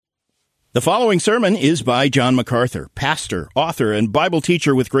The following sermon is by John MacArthur, pastor, author, and Bible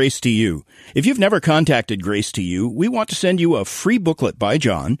teacher with Grace to You. If you've never contacted Grace to You, we want to send you a free booklet by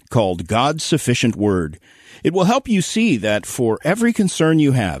John called God's Sufficient Word. It will help you see that for every concern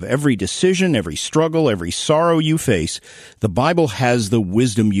you have, every decision, every struggle, every sorrow you face, the Bible has the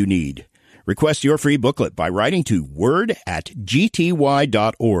wisdom you need. Request your free booklet by writing to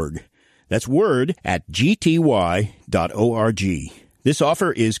word@gty.org. That's word@gty.org. This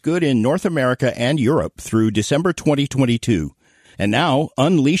offer is good in North America and Europe through December 2022. And now,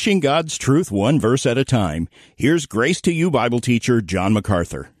 unleashing God's truth one verse at a time, here's Grace to You Bible teacher John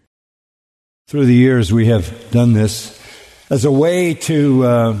MacArthur. Through the years, we have done this as a way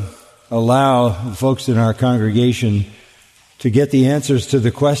to allow folks in our congregation to get the answers to the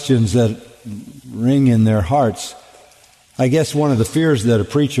questions that ring in their hearts. I guess one of the fears that a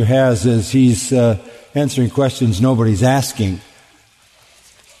preacher has is he's answering questions nobody's asking.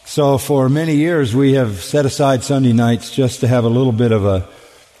 So for many years, we have set aside Sunday nights just to have a little bit of a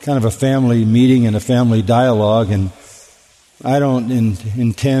kind of a family meeting and a family dialogue. And I don't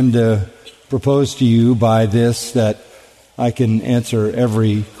intend to propose to you by this that I can answer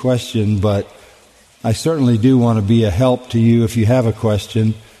every question, but I certainly do want to be a help to you if you have a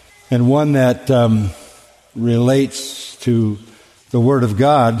question, and one that relates to the Word of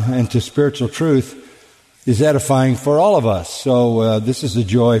God and to spiritual truth is edifying for all of us. So this is a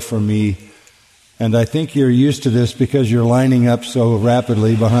joy for me, and I think you're used to this because you're lining up so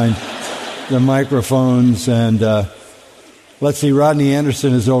rapidly behind the microphones. And let's see, Rodney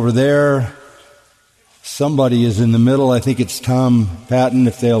Anderson is over there. Somebody is in the middle. I think it's Tom Patton,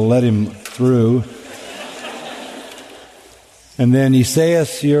 if they'll let him through. And then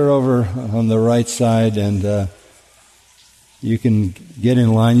Isaias, you're over on the right side, and you can get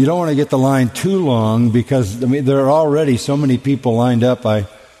in line. You don't want to get the line too long because there are already so many people lined up. I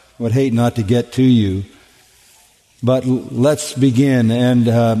would hate not to get to you. But let's begin. And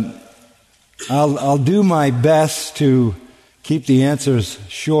I'll do my best to keep the answers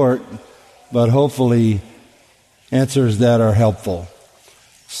short, but hopefully answers that are helpful.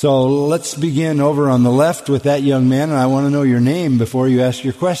 So let's begin over on the left with that young man. And I want to know your name before you ask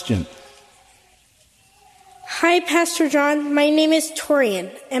your question. Hi, Pastor John. My name is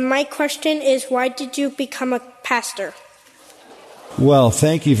Torian, and my question is, why did you become a pastor? Well,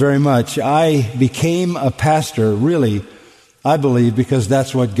 thank you very much. I became a pastor, really, I believe, because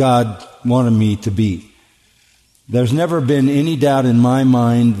that's what God wanted me to be. There's never been any doubt in my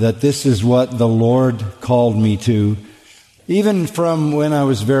mind that this is what the Lord called me to, even from when I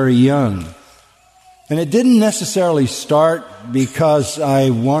was very young. And it didn't necessarily start because I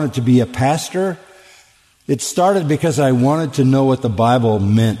wanted to be a pastor. It started because I wanted to know what the Bible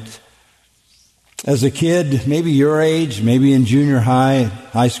meant. As a kid, maybe your age, maybe in junior high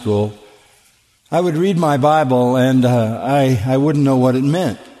school, I would read my Bible and I wouldn't know what it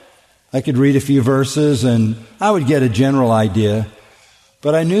meant. I could read a few verses and I would get a general idea.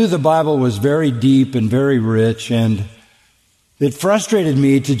 But I knew the Bible was very deep and very rich, and it frustrated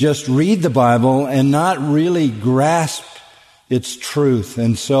me to just read the Bible and not really grasp its truth.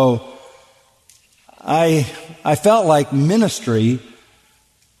 And so I felt like ministry,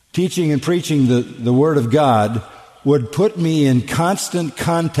 teaching and preaching the Word of God, would put me in constant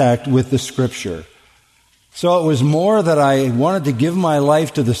contact with the Scripture. So it was more that I wanted to give my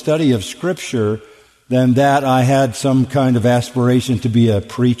life to the study of Scripture than that I had some kind of aspiration to be a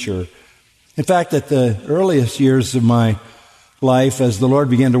preacher. In fact, at the earliest years of my life, as the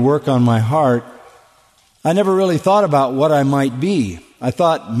Lord began to work on my heart, I never really thought about what I might be. I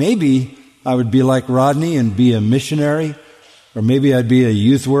thought maybe I would be like Rodney and be a missionary, or maybe I'd be a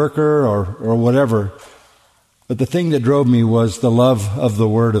youth worker or whatever. But the thing that drove me was the love of the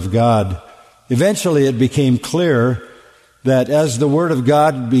Word of God. Eventually it became clear that as the Word of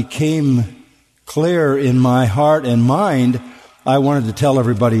God became clear in my heart and mind, I wanted to tell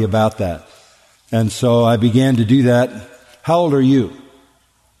everybody about that. And so I began to do that. How old are you?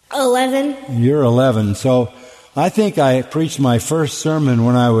 11. You're 11. So I think I preached my first sermon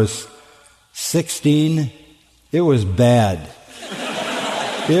when I was 16. It was bad.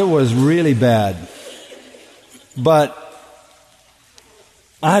 It was really bad. But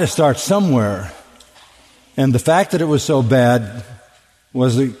I had to start somewhere. And the fact that it was so bad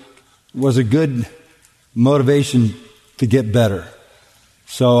was a good motivation to get better.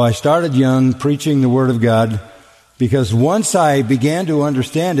 So I started young, preaching the Word of God, because once I began to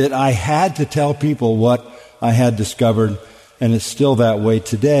understand it, I had to tell people what I had discovered, and it's still that way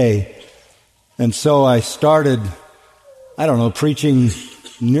today. And so I started, preaching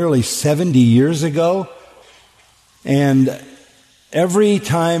nearly 70 years ago. And Every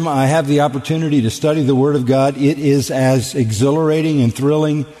time I have the opportunity to study the Word of God, it is as exhilarating and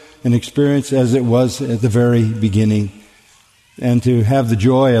thrilling an experience as it was at the very beginning. And to have the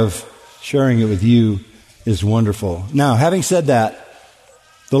joy of sharing it with you is wonderful. Now, having said that,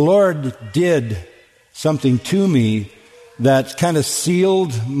 the Lord did something to me that kind of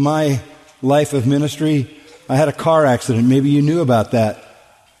sealed my life of ministry. I had a car accident. Maybe you knew about that.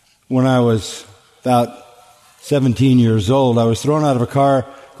 When I was about 17 years old, I was thrown out of a car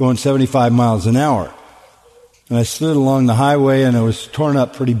going 75 miles an hour. And I slid along the highway and I was torn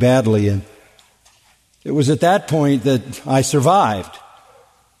up pretty badly. And it was at that point that I survived.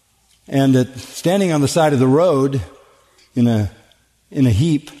 And that standing on the side of the road in a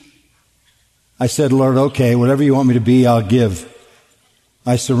heap, I said, Lord, okay, whatever you want me to be, I'll give.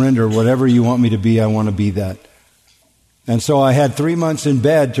 I surrender. Whatever you want me to be, I want to be that. And so I had 3 months in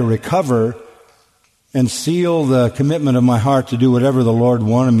bed to recover and seal the commitment of my heart to do whatever the Lord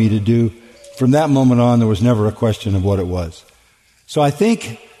wanted me to do. From that moment on, there was never a question of what it was. So I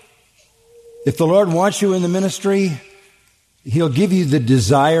think if the Lord wants you in the ministry, He'll give you the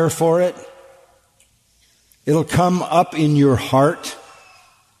desire for it. It'll come up in your heart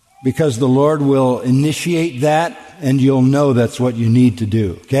because the Lord will initiate that, and you'll know that's what you need to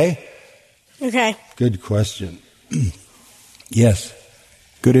do. Okay? Okay. Good question. Yes.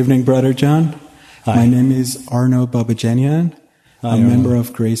 Good evening, Brother John. Hi. My name is Arno Babajanian. Hi, I'm a member Arno.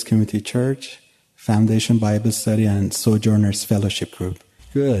 of Grace Community Church, Foundation Bible Study, and Sojourners Fellowship Group.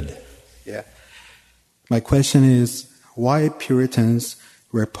 Good. Yeah. My question is, why Puritans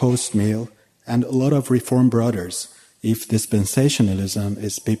were post-mill and a lot of Reformed brothers if dispensationalism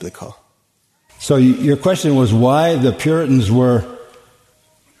is biblical? So your question was why the Puritans were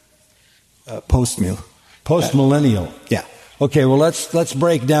Post-mill. post-millennial. Yeah. Okay, well, let's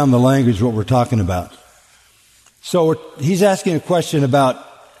break down the language, what we're talking about. So he's asking a question about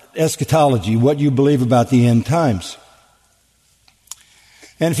eschatology, what you believe about the end times.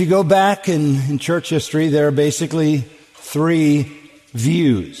 And if you go back in church history, there are basically three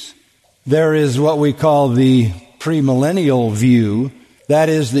views. There is what we call the premillennial view. That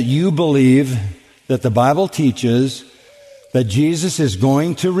is that you believe that the Bible teaches that Jesus is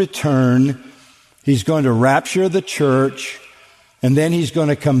going to return. He's going to rapture the church, and then He's going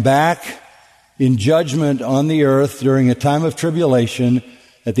to come back in judgment on the earth during a time of tribulation.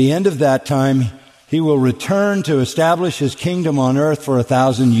 At the end of that time, He will return to establish His kingdom on earth for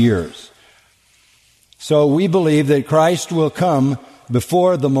 1,000 years. So we believe that Christ will come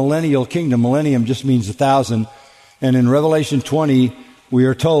before the millennial kingdom. Millennium just means 1,000. And in Revelation 20, we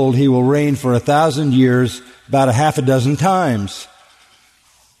are told He will reign for 1,000 years, about a half a dozen times.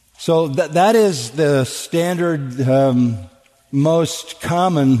 So that is the standard, most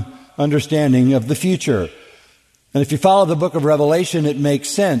common understanding of the future. And if you follow the book of Revelation, it makes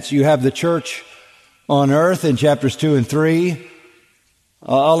sense. You have the church on earth in chapters 2 and 3.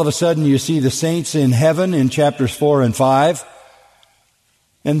 All of a sudden you see the saints in heaven in chapters 4 and 5.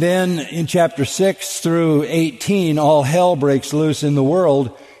 And then in chapter 6 through 18, all hell breaks loose in the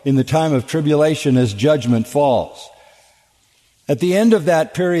world in the time of tribulation as judgment falls. At the end of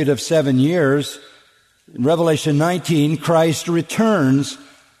that period of 7 years, in Revelation 19, Christ returns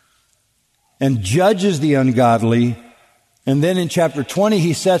and judges the ungodly. And then in chapter 20,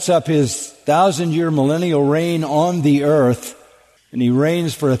 He sets up His 1,000-year millennial reign on the earth. And He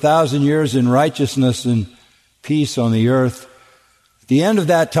reigns for 1,000 years in righteousness and peace on the earth. At the end of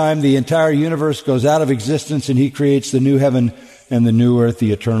that time, the entire universe goes out of existence and He creates the new heaven and the new earth,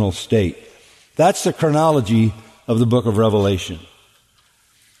 the eternal state. That's the chronology of the book of Revelation.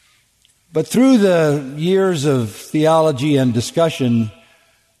 But through the years of theology and discussion,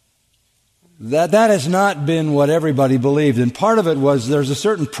 that has not been what everybody believed. And part of it was there's a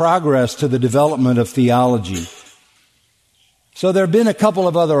certain progress to the development of theology. So there have been a couple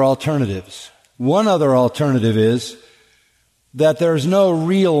of other alternatives. One other alternative is that there's no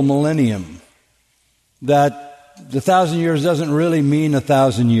real millennium, that the 1,000 years doesn't really mean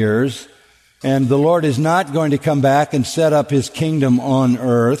 1,000 years, and the Lord is not going to come back and set up His kingdom on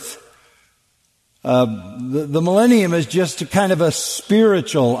earth. The millennium is just a kind of a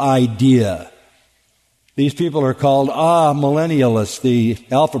spiritual idea. These people are called millennialists. The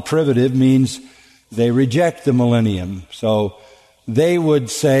alpha privative means they reject the millennium. So they would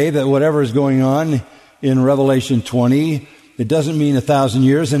say that whatever is going on in Revelation 20, it doesn't mean 1,000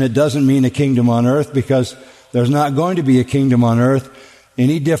 years, and it doesn't mean a kingdom on earth, because there's not going to be a kingdom on earth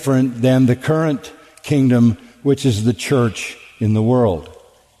any different than the current kingdom, which is the church in the world.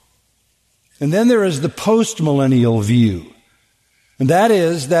 And then there is the post-millennial view. And that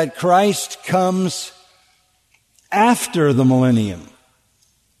is that Christ comes after the millennium.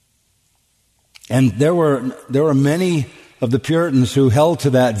 And there were many of the Puritans who held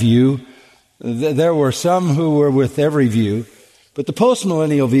to that view. There were some who were with every view. But the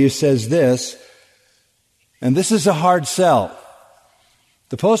postmillennial view says this, and this is a hard sell.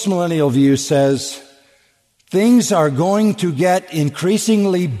 The postmillennial view says things are going to get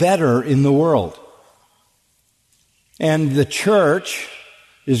increasingly better in the world. And the church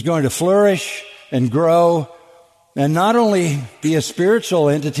is going to flourish and grow and not only be a spiritual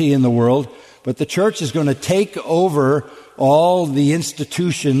entity in the world, but the church is going to take over all the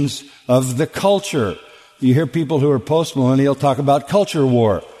institutions of the culture. You hear people who are postmillennial talk about culture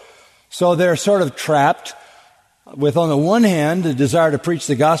war. So they're sort of trapped with, on the one hand, a desire to preach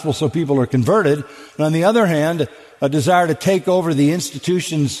the gospel so people are converted, and on the other hand, a desire to take over the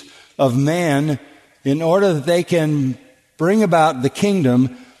institutions of man in order that they can bring about the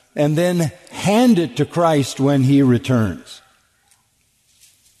kingdom and then hand it to Christ when He returns.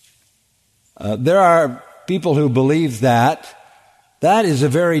 There are people who believe that. That is a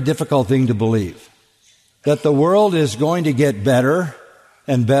very difficult thing to believe. That the world is going to get better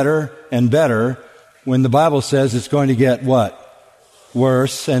and better and better when the Bible says it's going to get what?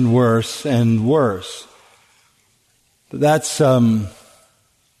 Worse and worse and worse. That's a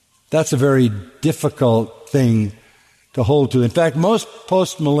very difficult thing to hold to. In fact, most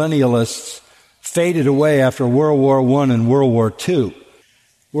postmillennialists faded away after World War I and World War II.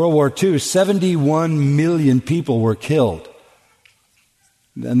 World War II, 71 million people were killed.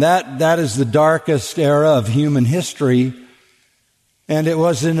 And that is the darkest era of human history, and it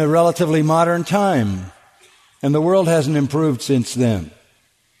was in a relatively modern time. And the world hasn't improved since then.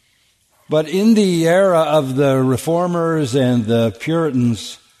 But in the era of the Reformers and the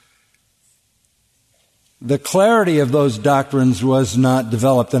Puritans, the clarity of those doctrines was not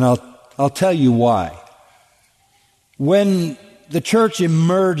developed, and I'll tell you why. When the church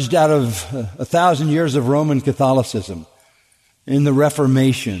emerged out of 1,000 years of Roman Catholicism in the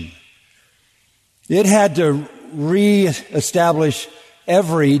Reformation, it had to re-establish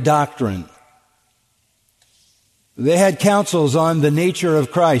every doctrine. They had councils on the nature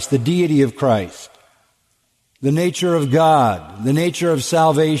of Christ, the deity of Christ, the nature of God, the nature of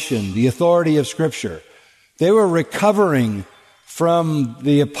salvation, the authority of Scripture. They were recovering from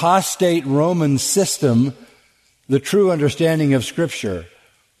the apostate Roman system the true understanding of Scripture.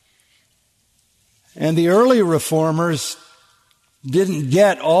 And the early reformers didn't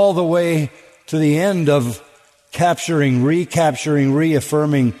get all the way to the end of capturing, recapturing,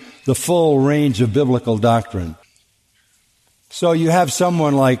 reaffirming the full range of biblical doctrine. So you have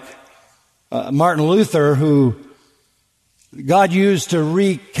someone like Martin Luther, who God used to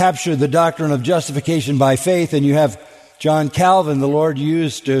recapture the doctrine of justification by faith, and you have John Calvin, the Lord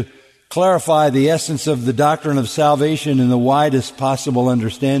used to clarify the essence of the doctrine of salvation in the widest possible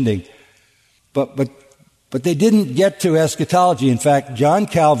understanding. But they didn't get to eschatology. In fact, John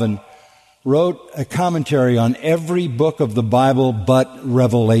Calvin wrote a commentary on every book of the Bible but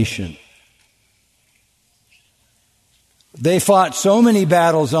Revelation. They fought so many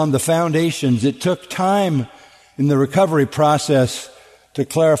battles on the foundations, it took time in the recovery process to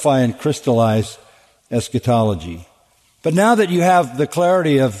clarify and crystallize eschatology. But now that you have the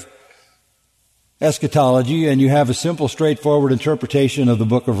clarity of eschatology and you have a simple, straightforward interpretation of the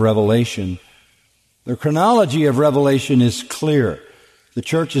book of Revelation, the chronology of Revelation is clear. The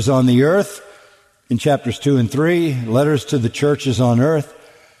church is on the earth in chapters 2 and 3, letters to the churches on earth.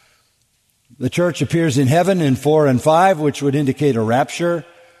 The church appears in heaven in 4 and 5, which would indicate a rapture.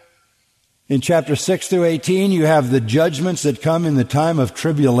 In chapters 6 through 18, you have the judgments that come in the time of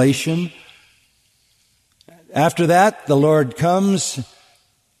tribulation. After that, the Lord comes,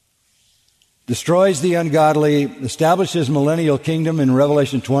 destroys the ungodly, establishes millennial kingdom in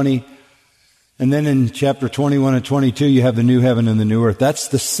Revelation 20, and then in chapter 21 and 22, you have the new heaven and the new earth. That's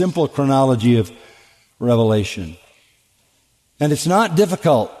the simple chronology of Revelation. And it's not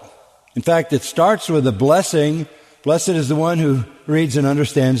difficult. In fact, it starts with a blessing. Blessed is the one who reads and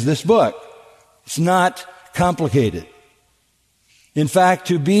understands this book. It's not complicated. In fact,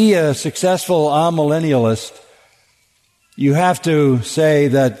 to be a successful amillennialist, you have to say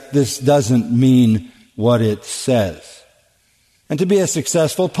that this doesn't mean what it says. And to be a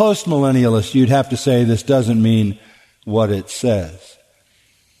successful postmillennialist, you'd have to say this doesn't mean what it says.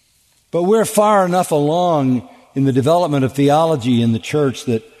 But we're far enough along in the development of theology in the church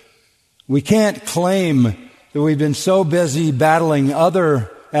that we can't claim that we've been so busy battling other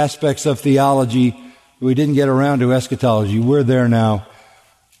aspects of theology that we didn't get around to eschatology. We're there now,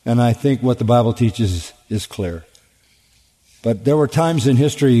 and I think what the Bible teaches is clear. But there were times in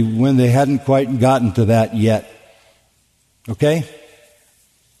history when they hadn't quite gotten to that yet. Okay?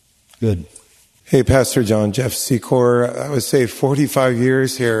 Good. Hey, Pastor John, Jeff Secor. I would say 45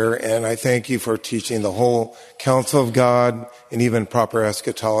 years here, and I thank you for teaching the whole counsel of God and even proper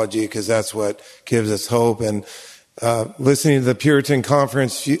eschatology, because that's what gives us hope. And listening to the Puritan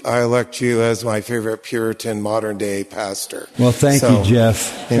Conference, I elect you as my favorite Puritan modern-day pastor. Well, thank you,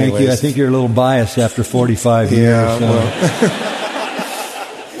 Jeff. Thank you. I think you're a little biased after 45 years. Yeah,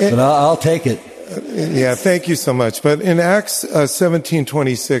 but I'll take it. Yeah, thank you so much. But in Acts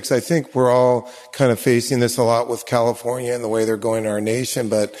 17:26, I think we're all kind of facing this a lot with California and the way they're going to our nation.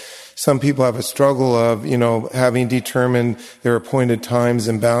 But some people have a struggle of, having determined their appointed times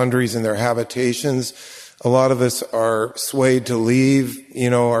and boundaries and their habitations. A lot of us are swayed to leave,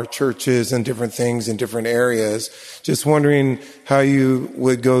 our churches and different things in different areas. Just wondering how you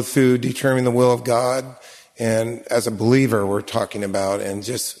would go through determining the will of God. And as a believer, we're talking about, and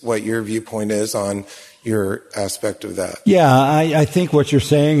just what your viewpoint is on your aspect of that. Yeah, I think what you're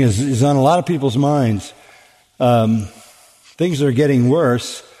saying is on a lot of people's minds. Things are getting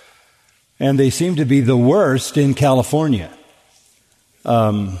worse, and they seem to be the worst in California.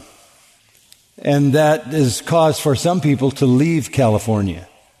 And that is cause for some people to leave California.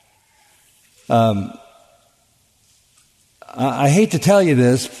 I hate to tell you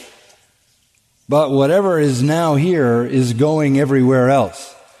this, but whatever is now here is going everywhere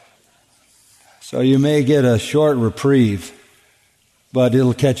else. So you may get a short reprieve, but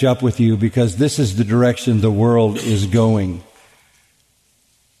it'll catch up with you, because this is the direction the world is going.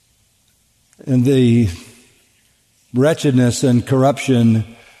 And the wretchedness and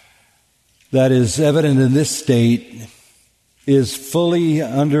corruption that is evident in this state is fully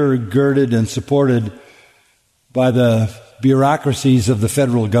undergirded and supported by the bureaucracies of the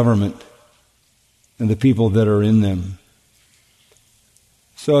federal government and the people that are in them.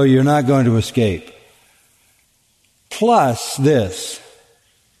 So you're not going to escape. Plus this,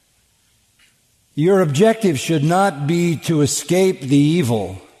 your objective should not be to escape the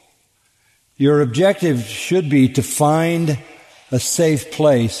evil. Your objective should be to find a safe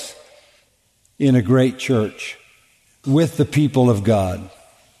place in a great church with the people of God.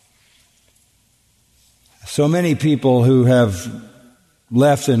 So many people who have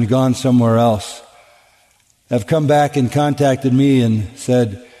left and gone somewhere else have come back and contacted me and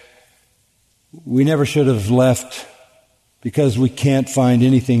said, we never should have left because we can't find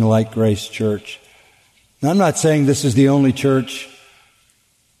anything like Grace Church. Now, I'm not saying this is the only church,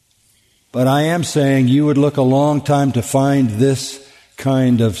 but I am saying you would look a long time to find this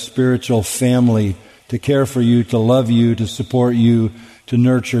kind of spiritual family to care for you, to love you, to support you, to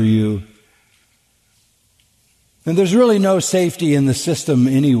nurture you. And there's really no safety in the system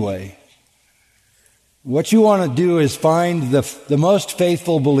anyway. What you want to do is find the most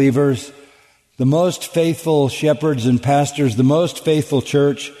faithful believers, the most faithful shepherds and pastors, the most faithful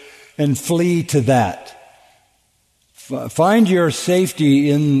church, and flee to that. Find your safety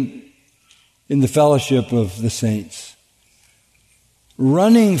in the fellowship of the saints.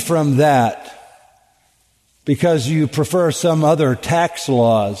 Running from that because you prefer some other tax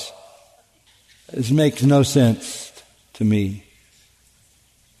laws makes no sense to me.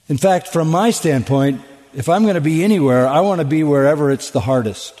 In fact, from my standpoint, if I'm going to be anywhere, I want to be wherever it's the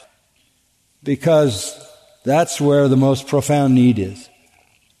hardest, because that's where the most profound need is.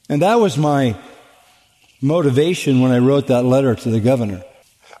 And that was my motivation when I wrote that letter to the governor.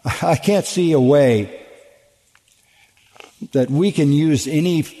 I can't see a way that we can use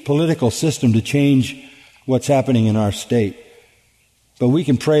any political system to change what's happening in our state. But we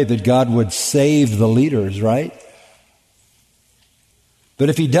can pray that God would save the leaders, right? But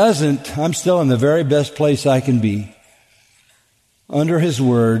if He doesn't, I'm still in the very best place I can be, under His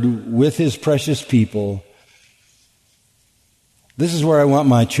Word, with His precious people. This is where I want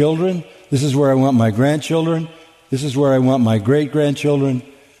my children. This is where I want my grandchildren. This is where I want my great-grandchildren.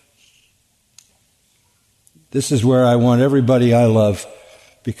 This is where I want everybody I love,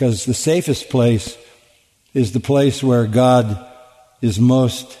 because the safest place is the place where God is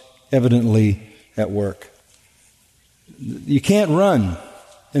most evidently at work. You can't run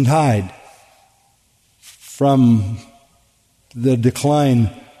and hide from the decline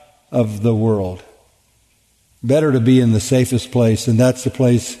of the world. Better to be in the safest place, and that's the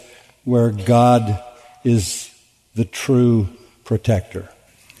place where God is the true protector.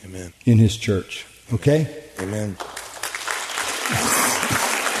 Amen. In His church. Okay? Amen.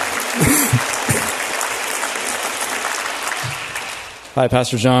 Hi,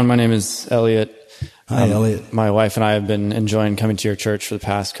 Pastor John. My name is Elliot. Hi, Elliot. My wife and I have been enjoying coming to your church for the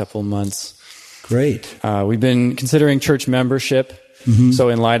past couple of months. Great. We've been considering church membership. Mm-hmm. So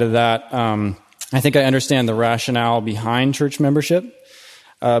in light of that, I think I understand the rationale behind church membership,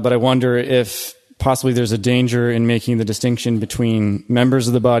 but I wonder if possibly there's a danger in making the distinction between members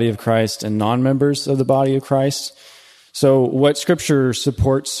of the body of Christ and non-members of the body of Christ. So what Scripture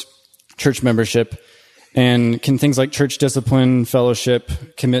supports church membership, and can things like church discipline,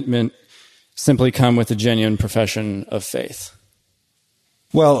 fellowship, commitment simply come with a genuine profession of faith?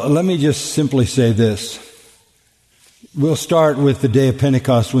 Well, let me just simply say this. We'll start with the day of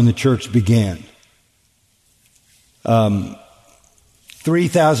Pentecost when the church began.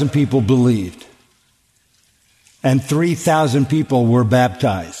 3,000 people believed, and 3,000 people were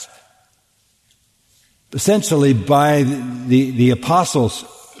baptized. Essentially by the apostles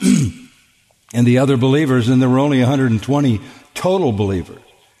and the other believers, and there were only 120 total believers.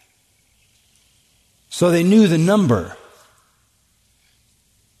 So they knew the number.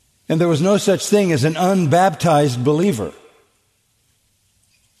 And there was no such thing as an unbaptized believer.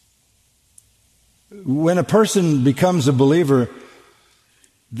 When a person becomes a believer,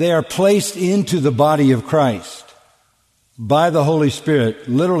 they are placed into the body of Christ by the Holy Spirit,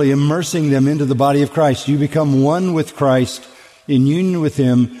 literally immersing them into the body of Christ. You become one with Christ, in union with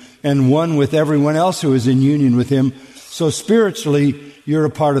Him, and one with everyone else who is in union with Him. So spiritually, you're a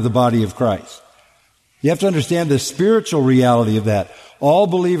part of the body of Christ. You have to understand the spiritual reality of that. All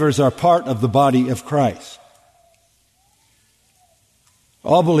believers are part of the body of Christ.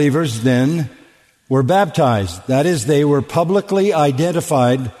 All believers then were baptized. That is, they were publicly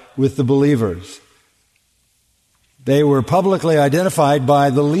identified with the believers. They were publicly identified by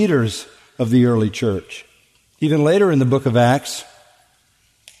the leaders of the early church. Even later in the book of Acts,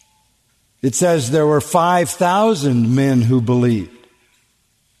 it says there were 5,000 men who believed.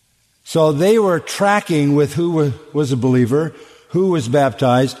 So they were tracking with who was a believer, who was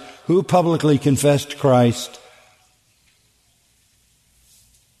baptized, who publicly confessed Christ,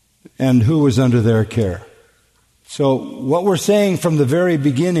 and who was under their care. So what we're saying from the very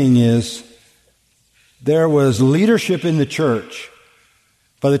beginning is there was leadership in the church.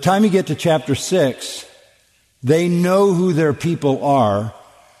 By the time you get to chapter 6, they know who their people are,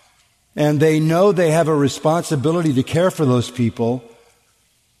 and they know they have a responsibility to care for those people.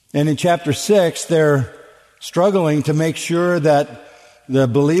 And in chapter 6, they're struggling to make sure that the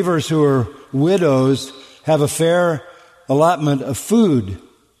believers who are widows have a fair allotment of food.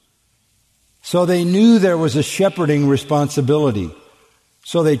 So they knew there was a shepherding responsibility.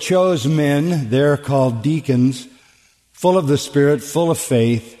 So they chose men, they're called deacons, full of the Spirit, full of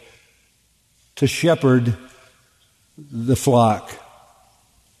faith, to shepherd the flock.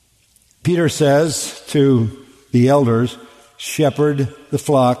 Peter says to the elders, shepherd the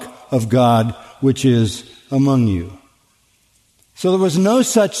flock of God which is among you. So there was no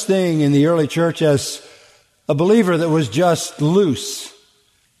such thing in the early church as a believer that was just loose.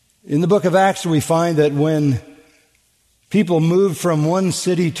 In the book of Acts, we find that when people moved from one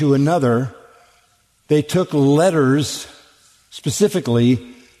city to another, they took letters specifically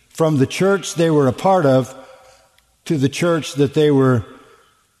from the church they were a part of to the church that they were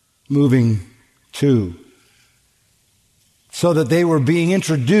moving to, so that they were being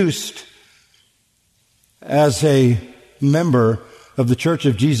introduced as a member of the Church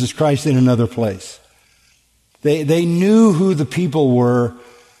of Jesus Christ in another place. They knew who the people were.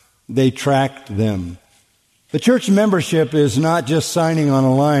 They tracked them. The church membership is not just signing on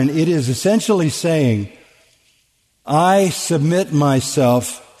a line. It is essentially saying, I submit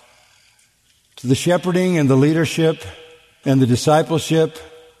myself to the shepherding and the leadership and the discipleship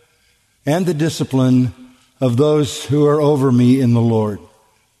and the discipline of those who are over me in the Lord.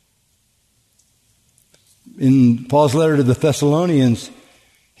 In Paul's letter to the Thessalonians,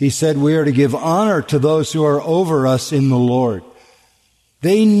 he said we are to give honor to those who are over us in the Lord.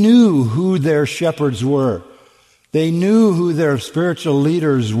 They knew who their shepherds were. They knew who their spiritual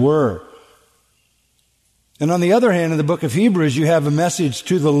leaders were. And on the other hand, in the book of Hebrews, you have a message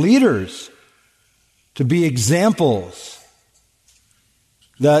to the leaders to be examples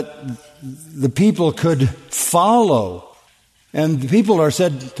that the people could follow. And the people are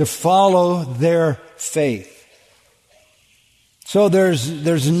said to follow their faith. So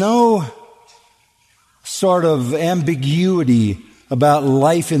there's no sort of ambiguity about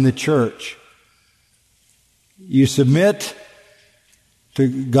life in the church. You submit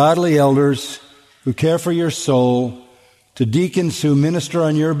to godly elders who care for your soul, to deacons who minister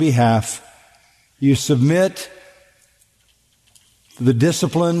on your behalf. You submit to the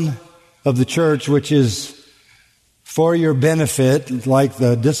discipline of the church, which is for your benefit, like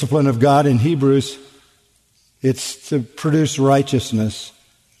the discipline of God in Hebrews. It's to produce righteousness.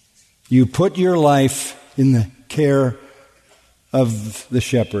 You put your life in the care of the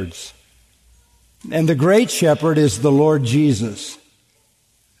shepherds. And the great shepherd is the Lord Jesus,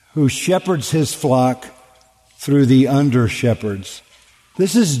 who shepherds his flock through the under-shepherds.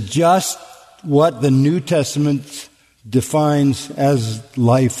 This is just what the New Testament defines as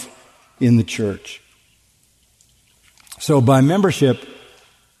life in the church. So by membership,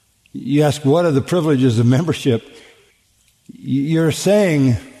 you ask, what are the privileges of membership? You're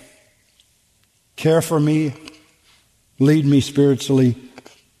saying, care for me, lead me spiritually,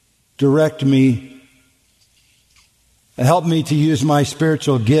 direct me, help me to use my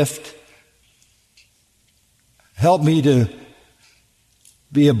spiritual gift, help me to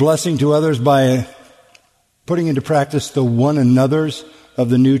be a blessing to others by putting into practice the one another's of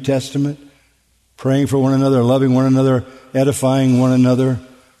the New Testament, praying for one another, loving one another, edifying one another,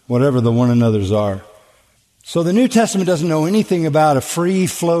 whatever the one another's are. So the New Testament doesn't know anything about a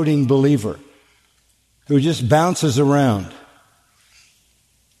free-floating believer who just bounces around.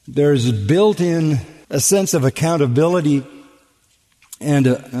 There's built in a sense of accountability and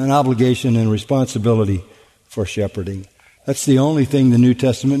an obligation and responsibility for shepherding. That's the only thing the New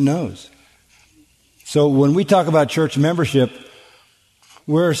Testament knows. So when we talk about church membership,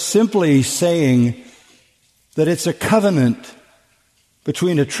 we're simply saying that it's a covenant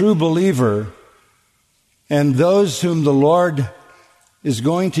between a true believer and those whom the Lord is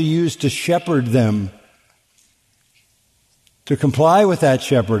going to use to shepherd them, to comply with that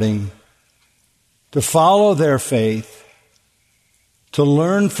shepherding, to follow their faith, to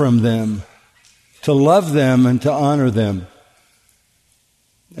learn from them, to love them, and to honor them.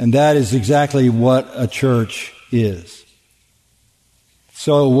 And that is exactly what a church is.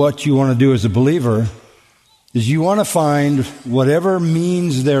 So what you want to do as a believer is you want to find whatever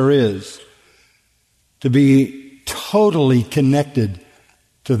means there is to be totally connected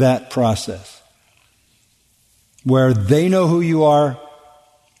to that process, where they know who you are,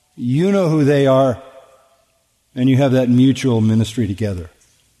 you know who they are, and you have that mutual ministry together.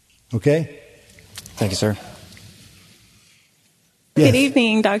 Okay? Thank you, sir. Good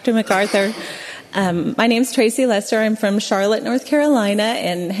evening, Dr. MacArthur. My name's Tracy Lester. I'm from Charlotte, North Carolina,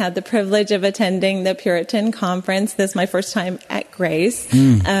 and had the privilege of attending the Puritan Conference. This is my first time at Grace.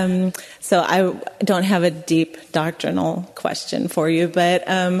 So I don't have a deep doctrinal question for you, but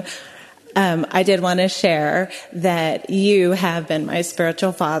I did want to share that you have been my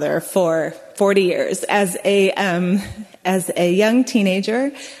spiritual father for 40 years. As a young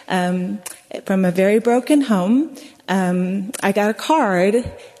teenager, from a very broken home, I got a card,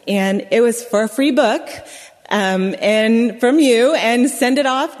 and it was for a free book, and from you, and send it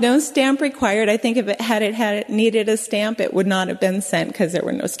off, no stamp required. I think if it had needed a stamp, it would not have been sent because there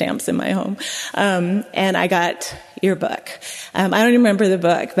were no stamps in my home. And I got your book. I don't remember the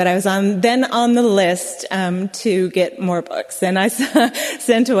book, but I was on the list to get more books, and I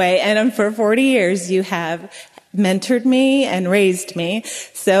sent away. And for 40 years, you have mentored me and raised me.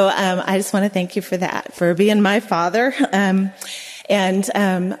 So I just want to thank you for that, for being my father. And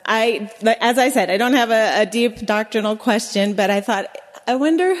as I said, I don't have a deep doctrinal question, but I thought, I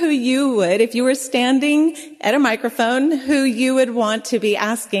wonder who you would, if you were standing at a microphone, who you would want to be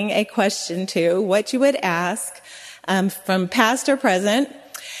asking a question to, what you would ask, from past or present.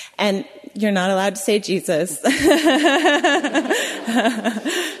 And you're not allowed to say Jesus.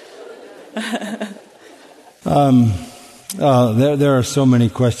 There are so many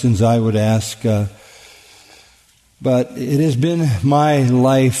questions I would ask, but it has been my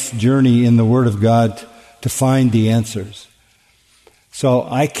life journey in the Word of God to find the answers. So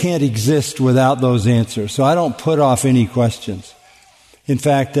I can't exist without those answers. So I don't put off any questions. In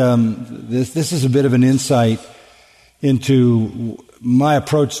fact, this is a bit of an insight into my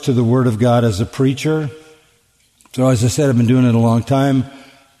approach to the Word of God as a preacher. So as I said, I've been doing it a long time.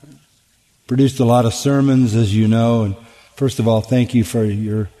 Produced a lot of sermons, as you know. And first of all, thank you for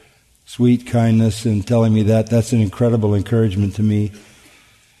your sweet kindness in telling me that. That's an incredible encouragement to me.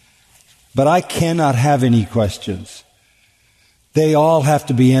 But I cannot have any questions. They all have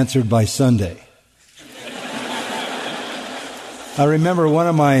to be answered by Sunday. I remember one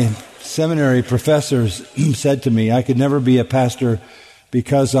of my seminary professors said to me, I could never be a pastor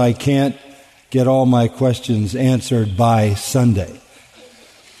because I can't get all my questions answered by Sunday.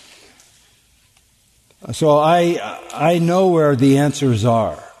 So I know where the answers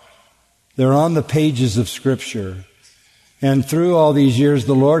are. They're on the pages of Scripture. And through all these years,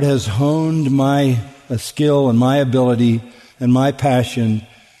 the Lord has honed my skill and my ability and my passion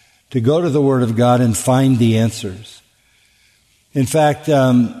to go to the Word of God and find the answers. In fact,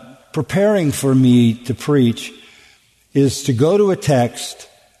 preparing for me to preach is to go to a text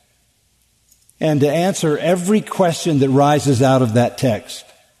and to answer every question that rises out of that text.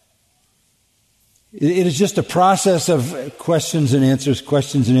 It is just a process of questions and answers,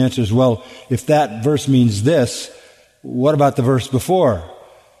 questions and answers. Well, if that verse means this, what about the verse before?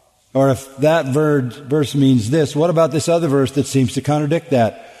 Or if that verse means this, what about this other verse that seems to contradict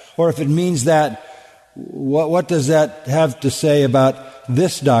that? Or if it means that, what does that have to say about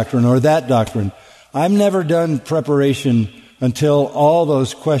this doctrine or that doctrine? I'm never done preparation until all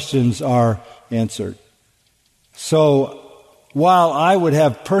those questions are answered. So, while I would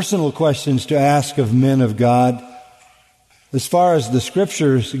have personal questions to ask of men of God, as far as the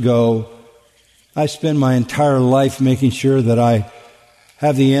Scriptures go, I spend my entire life making sure that I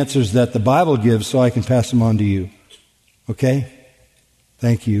have the answers that the Bible gives so I can pass them on to you. Okay?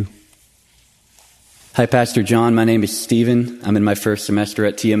 Thank you. Hi, Pastor John. My name is Stephen. I'm in my first semester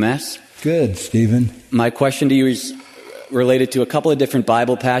at TMS. Good, Stephen. My question to you is related to a couple of different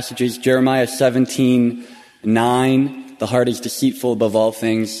Bible passages. Jeremiah 17:9. The heart is deceitful above all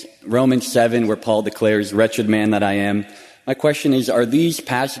things. Romans 7, where Paul declares, wretched man that I am. My question is, are these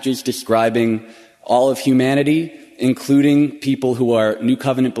passages describing all of humanity, including people who are New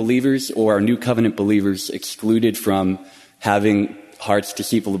Covenant believers, or are New Covenant believers excluded from having hearts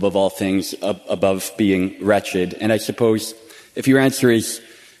deceitful above all things, above being wretched? And I suppose if your answer is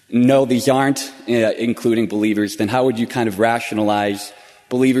no, these aren't including believers, then how would you kind of rationalize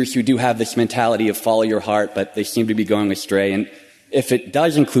believers who do have this mentality of follow your heart, but they seem to be going astray? And if it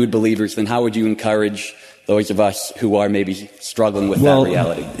does include believers, then how would you encourage those of us who are maybe struggling with that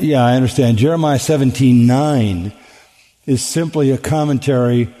reality? Yeah, I understand. Jeremiah 17:9 is simply a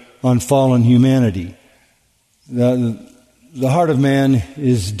commentary on fallen humanity. The heart of man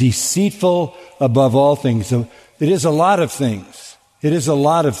is deceitful above all things. So it is a lot of things. It is a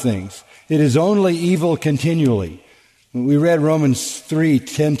lot of things. It is only evil continually. We read Romans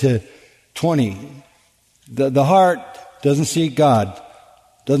 3:10-20. The heart doesn't seek God,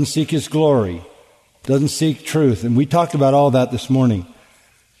 doesn't seek His glory, doesn't seek truth. And we talked about all that this morning.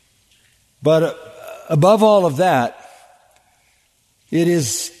 But above all of that, it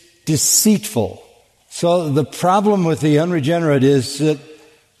is deceitful. So the problem with the unregenerate is that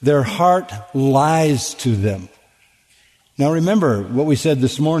their heart lies to them. Now remember what we said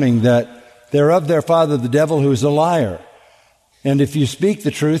this morning, that they're of their father the devil, who is a liar. And if you speak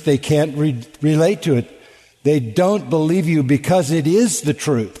the truth, they can't relate to it. They don't believe you because it is the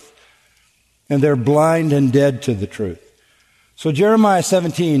truth. And they're blind and dead to the truth. So Jeremiah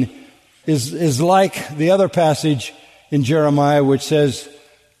 17 is like the other passage in Jeremiah which says,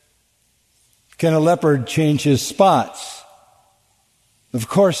 can a leopard change his spots? Of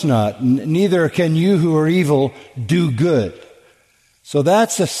course not. Neither can you who are evil do good. So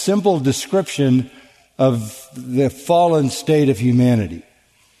that's a simple description of the fallen state of humanity.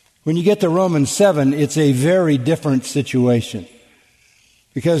 When you get to Romans 7, it's a very different situation.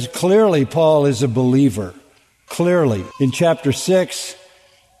 Because clearly Paul is a believer. Clearly. In chapter 6,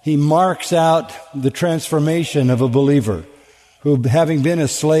 he marks out the transformation of a believer who, having been a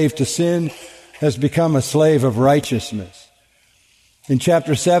slave to sin, has become a slave of righteousness. In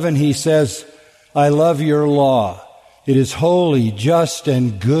chapter 7, he says, I love your law. It is holy, just,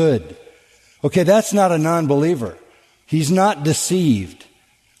 and good. Okay, that's not a non-believer. He's not deceived.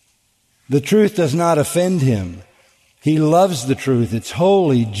 The truth does not offend him. He loves the truth. It's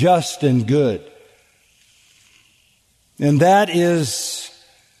holy, just, and good. And that is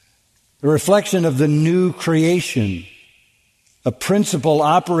a reflection of the new creation, a principle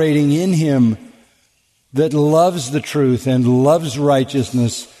operating in him that loves the truth and loves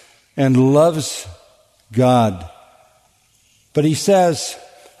righteousness and loves God. But he says,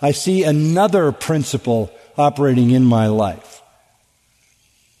 I see another principle operating in my life.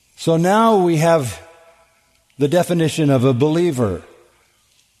 So now we have the definition of a believer.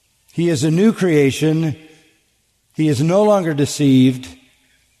 He is a new creation. He is no longer deceived.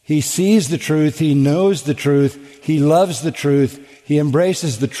 He sees the truth. He knows the truth. He loves the truth. He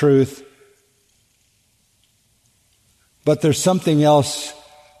embraces the truth. But there's something else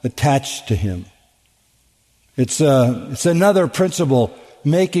attached to him. It's another principle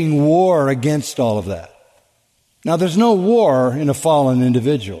making war against all of that. Now, there's no war in a fallen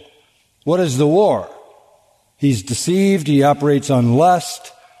individual. What is the war? He's deceived. He operates on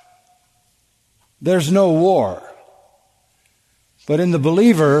lust. There's no war. But in the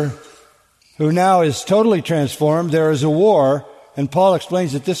believer, who now is totally transformed, there is a war, and Paul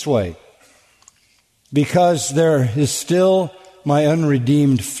explains it this way. Because there is still my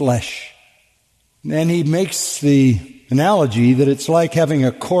unredeemed flesh. And he makes the analogy that it's like having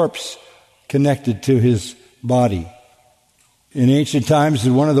a corpse connected to his body. In ancient times,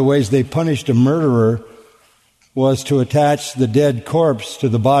 one of the ways they punished a murderer was to attach the dead corpse to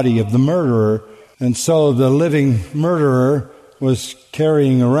the body of the murderer And so the living murderer was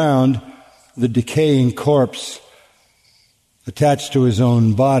carrying around the decaying corpse attached to his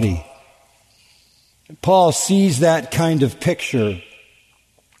own body. Paul sees that kind of picture,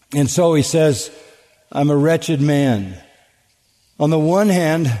 and so he says, I'm a wretched man. On the one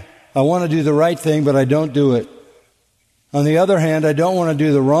hand, I want to do the right thing, but I don't do it. On the other hand, I don't want to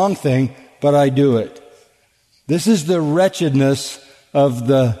do the wrong thing, but I do it. This is the wretchedness of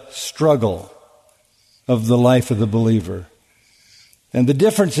the struggle of the life of the believer. And the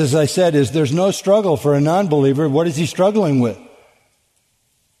difference, as I said, is there's no struggle for a non-believer. What is he struggling with?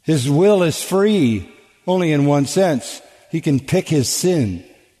 His will is free, only in one sense. He can pick his sin.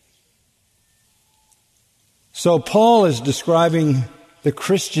 So Paul is describing the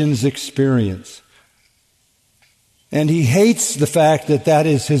Christian's experience. And he hates the fact that that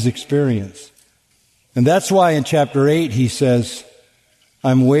is his experience. And that's why in chapter 8 he says,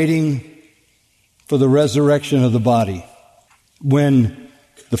 I'm waiting for the resurrection of the body when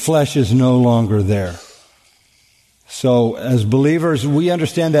the flesh is no longer there. So as believers, we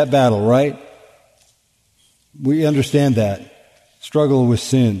understand that battle, right? We understand that. Struggle with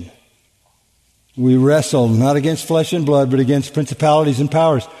sin. We wrestle not against flesh and blood, but against principalities and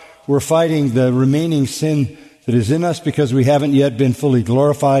powers. We're fighting the remaining sin that is in us because we haven't yet been fully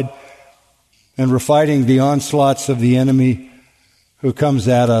glorified. And we're fighting the onslaughts of the enemy who comes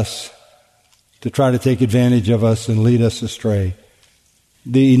at us to try to take advantage of us and lead us astray.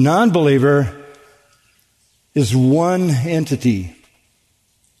 The non-believer is one entity.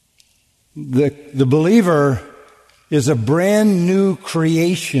 The believer is a brand new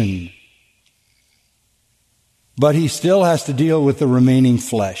creation, but he still has to deal with the remaining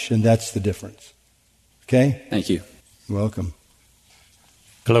flesh, and that's the difference. Okay? Thank you. You're welcome.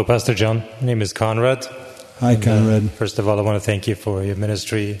 Hello, Pastor John. My name is Conrad. Hi, Conrad. First of all, I want to thank you for your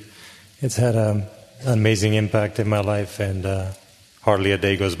ministry. It's had an amazing impact in my life, and hardly a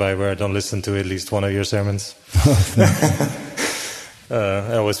day goes by where I don't listen to at least one of your sermons.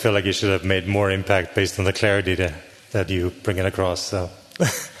 I always feel like you should have made more impact based on the clarity that you bring it across. So,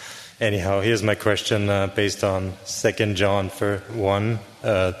 anyhow, here's my question based on 2 John 1,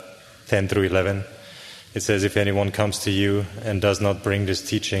 10 through 11. It says, if anyone comes to you and does not bring this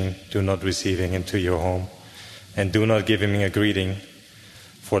teaching, do not receive him into your home, and do not give him a greeting,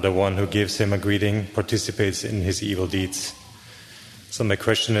 for the one who gives him a greeting participates in his evil deeds. So my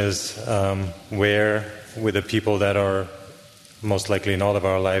question is, where with the people that are most likely in all of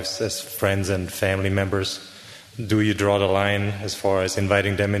our lives as friends and family members, do you draw the line as far as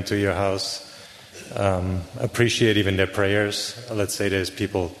inviting them into your house? Appreciate even their prayers. Let's say there's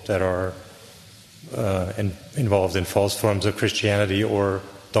people that are involved in false forms of Christianity or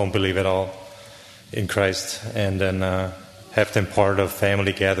don't believe at all in Christ, and then have them part of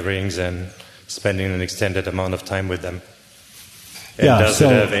family gatherings and spending an extended amount of time with them. And does it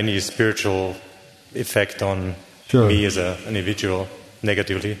have any spiritual effect on me as an individual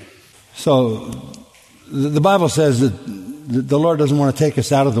negatively? So the Bible says that the Lord doesn't want to take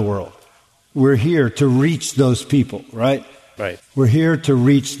us out of the world. We're here to reach those people, right? Right. We're here to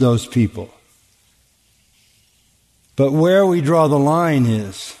reach those people. But where we draw the line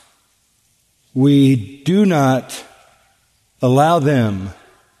is we do not allow them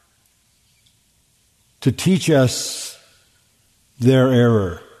to teach us their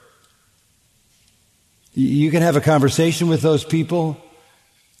error. You can have a conversation with those people.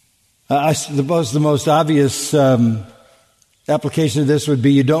 I suppose the most obvious application of this would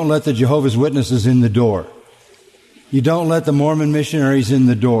be you don't let the Jehovah's Witnesses in the door. You don't let the Mormon missionaries in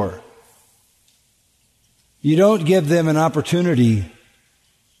the door. You don't give them an opportunity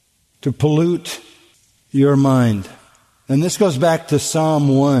to pollute your mind. And this goes back to Psalm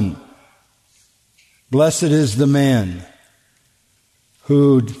 1. Blessed is the man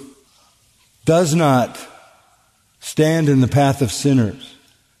who does not stand in the path of sinners,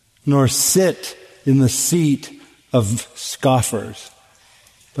 nor sit in the seat of scoffers.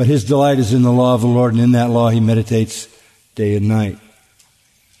 But his delight is in the law of the Lord, and in that law he meditates day and night.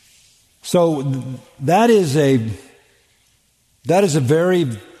 So that is a very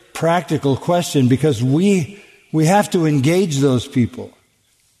practical question, because we have to engage those people.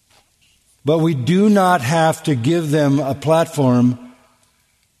 But we do not have to give them a platform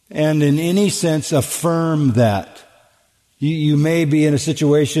and in any sense affirm that. You may be in a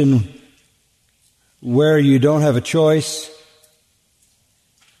situation where you don't have a choice,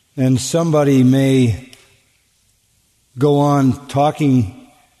 and somebody may go on talking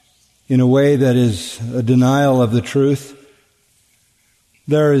in a way that is a denial of the truth.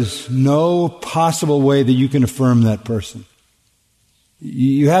 There is no possible way that you can affirm that person.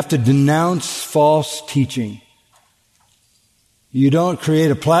 You have to denounce false teaching. You don't create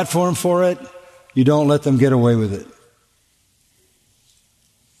a platform for it. You don't let them get away with it.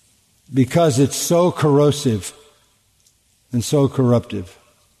 Because it's so corrosive and so corruptive.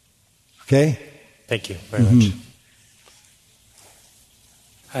 Okay? Thank you very much.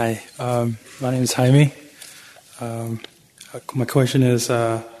 Hi, my name is Jaime. My question is,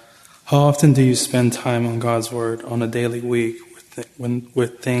 how often do you spend time on God's Word on a daily week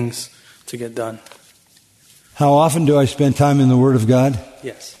with things to get done? How often do I spend time in the Word of God?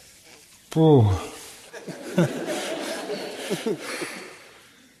 Yes. Oh.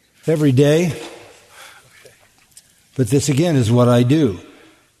 Every day. But this again is what I do.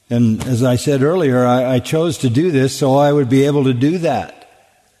 And as I said earlier, I chose to do this so I would be able to do that.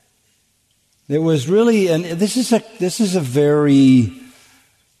 It was really, and this is a very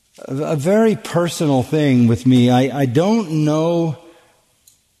personal thing with me. I don't know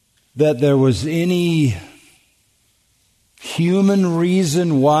that there was any human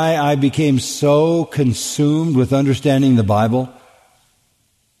reason why I became so consumed with understanding the Bible.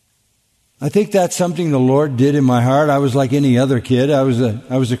 I think that's something the Lord did in my heart. I was like any other kid. I was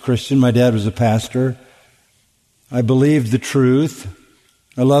a Christian. My dad was a pastor. I believed the truth.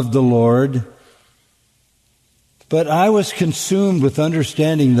 I loved the Lord. But I was consumed with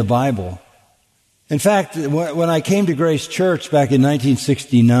understanding the Bible. In fact, when I came to Grace Church back in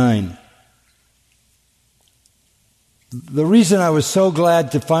 1969, the reason I was so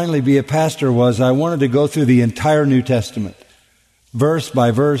glad to finally be a pastor was I wanted to go through the entire New Testament. Verse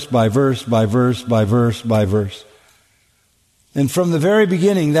by verse by verse by verse by verse by verse. And from the very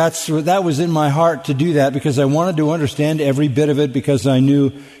beginning, that was in my heart to do that because I wanted to understand every bit of it because I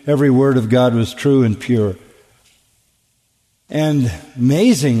knew every word of God was true and pure. And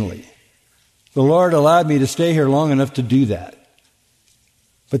amazingly, the Lord allowed me to stay here long enough to do that.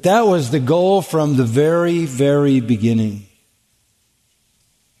 But that was the goal from the very, very beginning.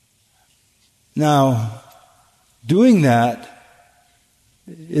 Now, doing that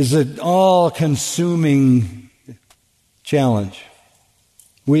is an all-consuming challenge.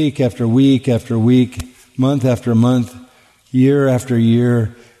 Week after week after week, month after month, year after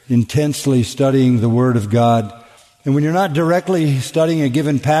year, intensely studying the Word of God. And when you're not directly studying a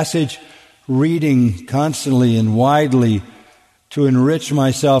given passage, reading constantly and widely to enrich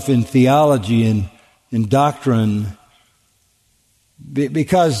myself in theology and in doctrine,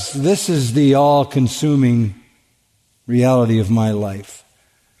 because this is the all-consuming reality of my life.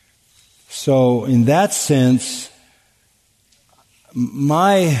 So in that sense,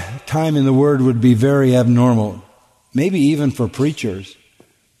 my time in the Word would be very abnormal, maybe even for preachers.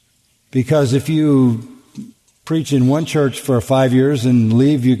 Because if you preach in one church for 5 years and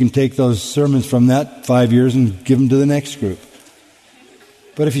leave, you can take those sermons from that 5 years and give them to the next group.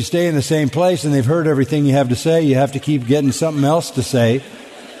 But if you stay in the same place and they've heard everything you have to say, you have to keep getting something else to say.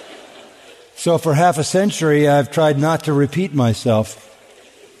 So for half a century, I've tried not to repeat myself.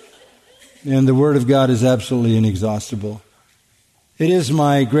 And the Word of God is absolutely inexhaustible. It is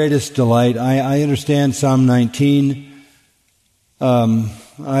my greatest delight. I understand Psalm 19.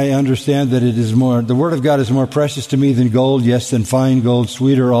 I understand that the Word of God is more precious to me than gold, yes, than fine gold,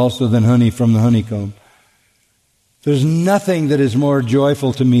 sweeter also than honey from the honeycomb. There's nothing that is more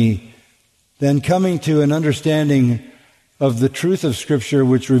joyful to me than coming to an understanding of the truth of Scripture,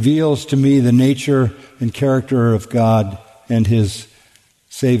 which reveals to me the nature and character of God and His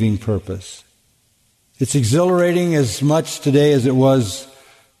saving purpose. It's exhilarating as much today as it was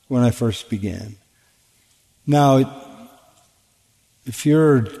when I first began. Now, if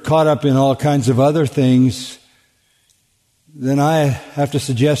you're caught up in all kinds of other things, then I have to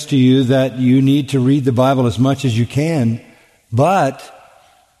suggest to you that you need to read the Bible as much as you can, but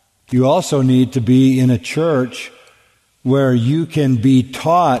you also need to be in a church where you can be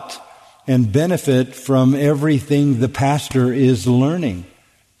taught and benefit from everything the pastor is learning,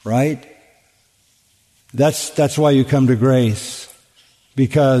 right? That's why you come to Grace,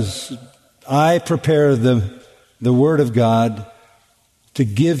 because I prepare the Word of God to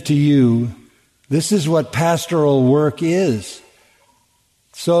give to you. This is what pastoral work is,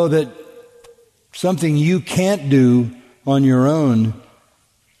 so that something you can't do on your own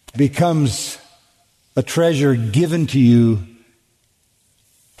becomes a treasure given to you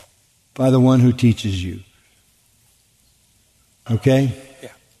by the one who teaches you. Okay? Yeah.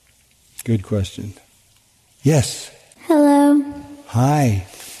 Good question. Yes. Hello. Hi.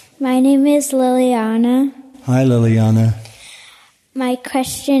 My name is Liliana. Hi, Liliana. My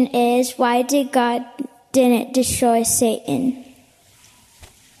question is, why did God didn't destroy Satan?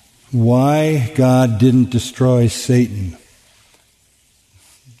 Why God didn't destroy Satan?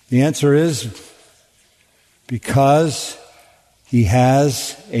 The answer is because he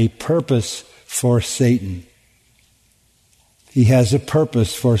has a purpose for Satan. He has a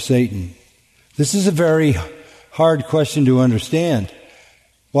purpose for Satan. This is a very hard question to understand.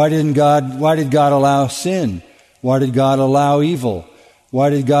 Why did God allow sin? Why did God allow evil? Why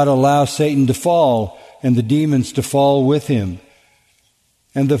did God allow Satan to fall and the demons to fall with him?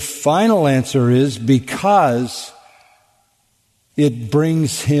 And the final answer is because it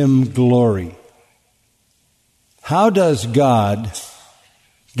brings him glory. How does God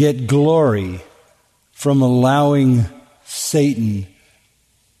get glory from allowing Satan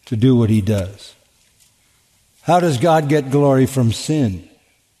to do what he does? How does God get glory from sin?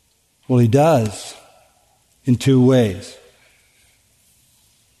 Well, he does in two ways.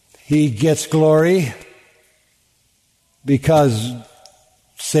 He gets glory because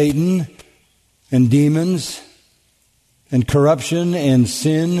Satan and demons and corruption and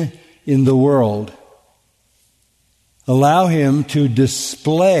sin in the world allow him to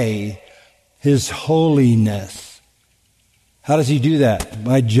display his holiness. How does he do that?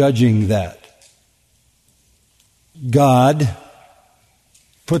 By judging that. God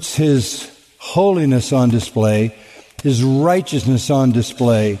puts his holiness on display, his righteousness on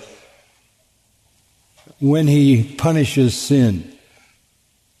display when he punishes sin,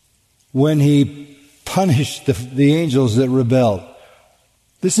 when he punished the angels that rebelled.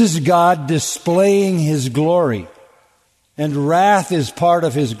 This is God displaying his glory, and wrath is part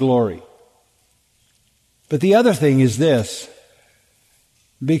of his glory. But the other thing is this: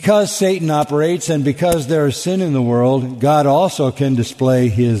 because Satan operates and because there is sin in the world, God also can display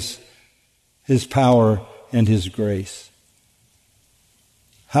his power and his grace.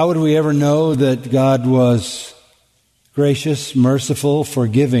 How would we ever know that God was gracious, merciful,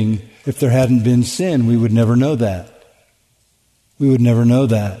 forgiving if there hadn't been sin? We would never know that. We would never know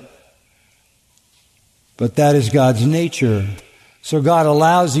that. But that is God's nature. So God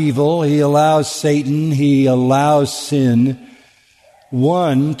allows evil, he allows Satan, he allows sin,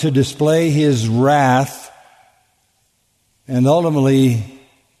 one, to display his wrath, and ultimately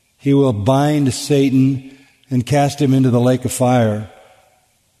he will bind Satan and cast him into the lake of fire.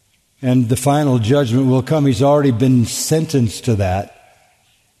 And the final judgment will come. He's already been sentenced to that.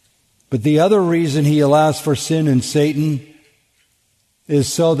 But the other reason he allows for sin in Satan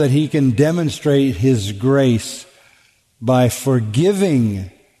is so that he can demonstrate his grace by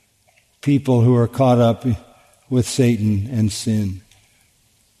forgiving people who are caught up with Satan and sin.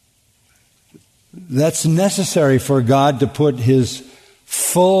 That's necessary for God to put his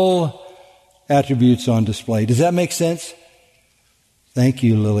full attributes on display. Does that make sense? Thank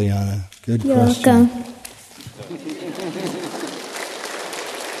you, Liliana. Good You're question. Welcome.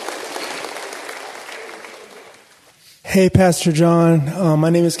 Hey, Pastor John. My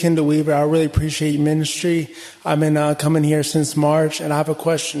name is Kendall Weaver. I really appreciate your ministry. I've been coming here since March, and I have a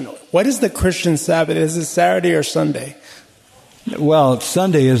question. What is the Christian Sabbath? Is it Saturday or Sunday? Well,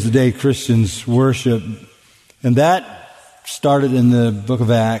 Sunday is the day Christians worship, and that started in the book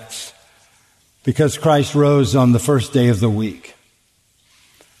of Acts because Christ rose on the first day of the week.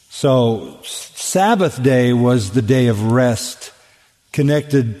 So Sabbath day was the day of rest,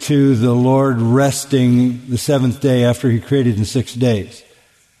 connected to the Lord resting the seventh day after he created in 6 days.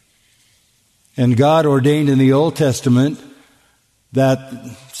 And God ordained in the Old Testament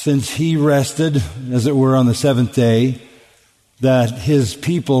that since he rested, as it were, on the seventh day, that his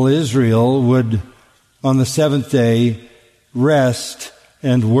people Israel would, on the seventh day, rest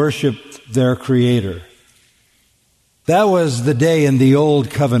and worship their Creator. That was the day in the Old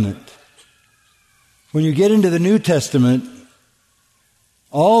Covenant. When you get into the New Testament,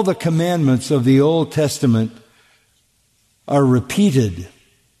 all the commandments of the Old Testament are repeated,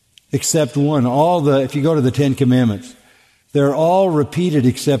 except one. If you go to the Ten Commandments, they're all repeated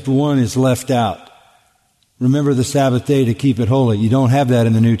except one is left out. Remember the Sabbath day to keep it holy. You don't have that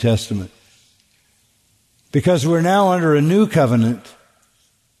in the New Testament. Because we're now under a new covenant,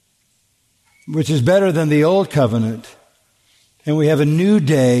 which is better than the old covenant, and we have a new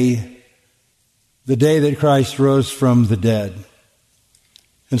day, the day that Christ rose from the dead.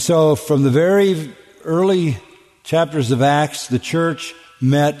 And so from the very early chapters of Acts, the church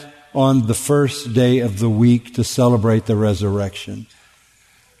met on the first day of the week to celebrate the resurrection.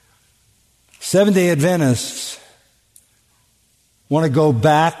 Seventh-day Adventists want to go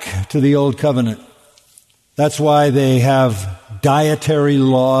back to the Old Covenant. That's why they have dietary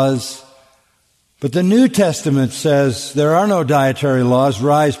laws. But the New Testament says there are no dietary laws.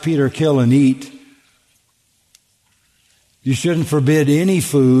 Rise, Peter, kill, and eat. You shouldn't forbid any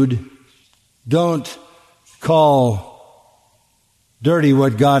food. Don't call dirty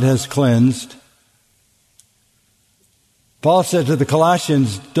what God has cleansed. Paul said to the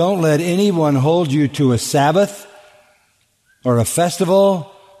Colossians, don't let anyone hold you to a Sabbath or a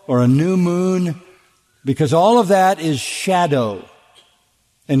festival or a new moon, because all of that is shadow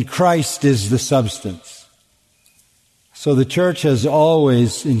and Christ is the substance. So the church has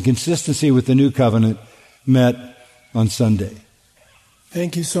always, in consistency with the new covenant, met on Sunday.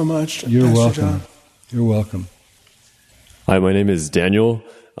 Thank you so much, You're Pastor welcome. John. You're welcome. Hi, my name is Daniel.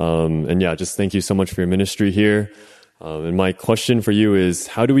 Just thank you so much for your ministry here. And my question for you is,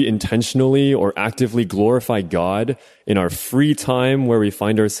 how do we intentionally or actively glorify God in our free time where we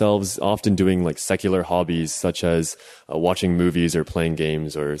find ourselves often doing like secular hobbies such as watching movies or playing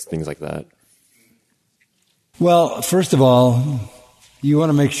games or things like that? Well, first of all, you want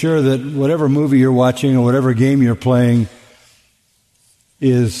to make sure that whatever movie you're watching or whatever game you're playing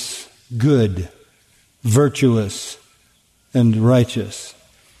is good, virtuous, and righteous.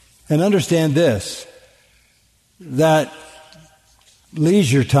 And understand this, that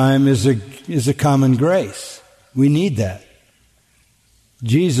leisure time is a common grace. We need that.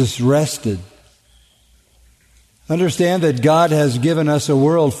 Jesus rested. Understand that God has given us a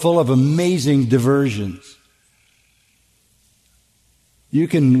world full of amazing diversions. You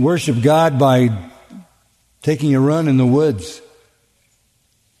can worship God by taking a run in the woods,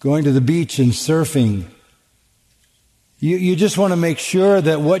 going to the beach and surfing. You just want to make sure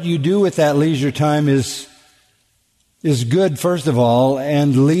that what you do with that leisure time is good, first of all,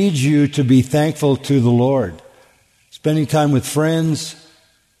 and leads you to be thankful to the Lord. Spending time with friends,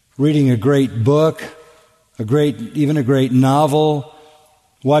 reading a great book, even a great novel,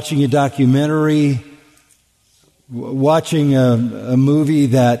 watching a documentary, watching a movie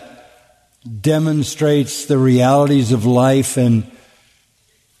that demonstrates the realities of life and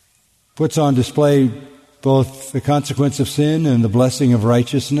puts on display both the consequence of sin and the blessing of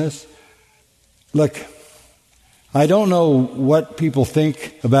righteousness. Look, I don't know what people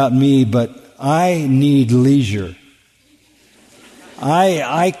think about me, but I need leisure.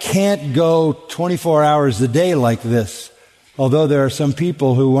 I can't go 24 hours a day like this, although there are some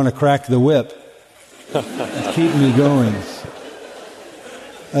people who want to crack the whip. Keep me going.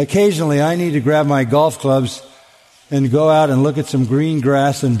 Occasionally, I need to grab my golf clubs and go out and look at some green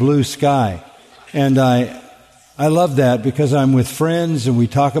grass and blue sky. And I love that because I'm with friends and we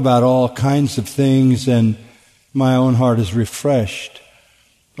talk about all kinds of things and my own heart is refreshed.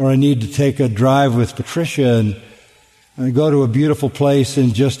 Or I need to take a drive with Patricia and go to a beautiful place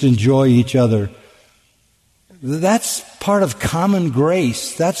and just enjoy each other. That's part of common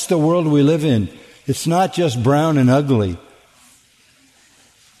grace. That's the world we live in. It's not just brown and ugly.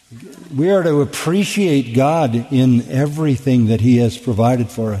 We are to appreciate God in everything that He has provided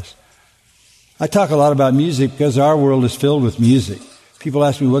for us. I talk a lot about music because our world is filled with music. People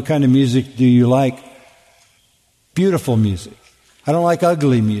ask me, what kind of music do you like? Beautiful music. I don't like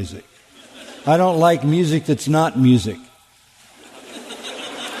ugly music. I don't like music that's not music.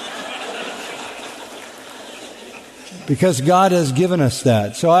 Because God has given us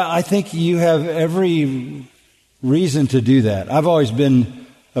that. So I think you have every reason to do that. I've always been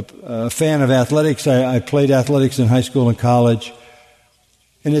a fan of athletics. I played athletics in high school and college.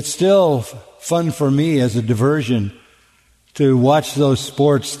 And it's still fun for me as a diversion to watch those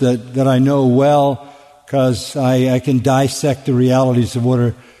sports that I know well, because I can dissect the realities of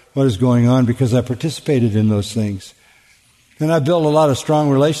what is going on because I participated in those things. And I built a lot of strong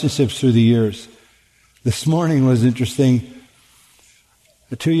relationships through the years. This morning was interesting.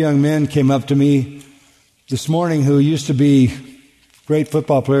 The two young men came up to me this morning who used to be great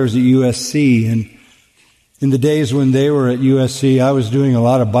football players at USC. And in the days when they were at USC, I was doing a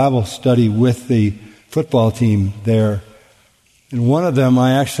lot of Bible study with the football team there. And one of them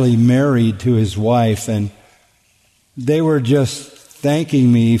I actually married to his wife. And they were just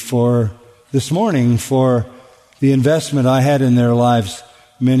thanking me this morning for the investment I had in their lives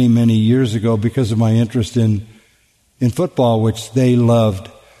many, many years ago because of my interest in football, which they loved.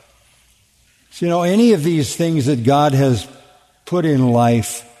 So, any of these things that God has put in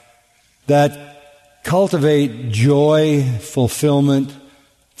life that cultivate joy, fulfillment,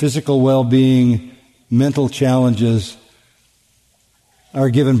 physical well-being, mental challenges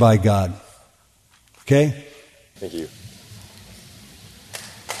are given by God. Okay? Thank you.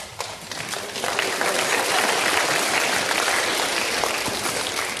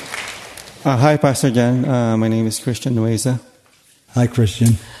 Hi, Pastor John. My name is Christian Nueza. Hi,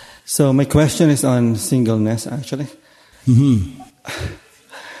 Christian. So my question is on singleness, actually. Mm-hmm.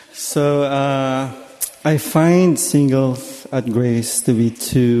 So I find singles at Grace to be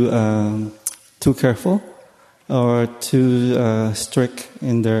too careful or too strict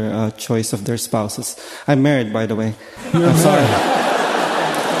in their choice of their spouses. I'm married, by the way. I'm sorry.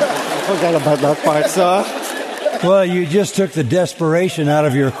 I forgot about that part. So, well, you just took the desperation out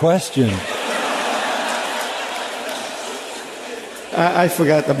of your question. I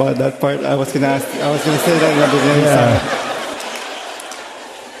forgot about that part. I was going to say that in the beginning. Yeah.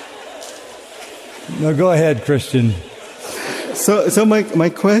 No, go ahead, Christian. So my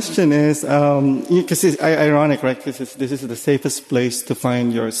question is, because it's ironic, right? This is the safest place to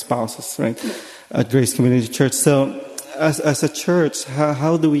find your spouses, right? At Grace Community Church. So, as a church,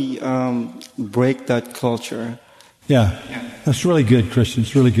 how do we break that culture? Yeah, that's really good, Christian.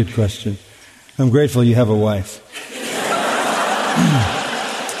 It's a really good question. I'm grateful you have a wife.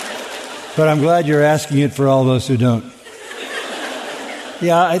 But I'm glad you're asking it for all those who don't.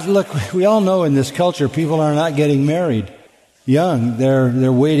 Yeah, look, we all know in this culture people are not getting married young.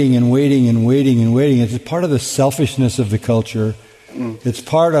 They're waiting and waiting and waiting and waiting. It's part of the selfishness of the culture. It's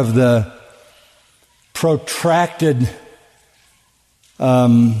part of the protracted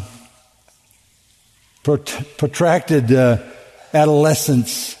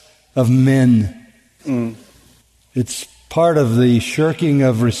adolescence of men. It's part of the shirking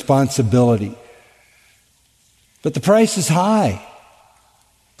of responsibility. But the price is high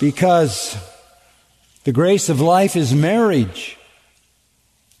because the grace of life is marriage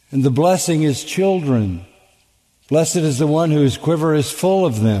and the blessing is children. Blessed is the one whose quiver is full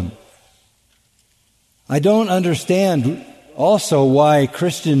of them. I don't understand also why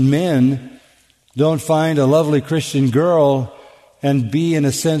Christian men don't find a lovely Christian girl and be, in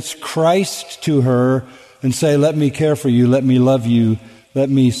a sense, Christ to her and say, let me care for you, let me love you,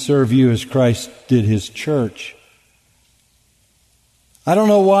 let me serve you as Christ did His church. I don't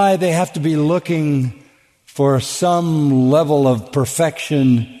know why they have to be looking for some level of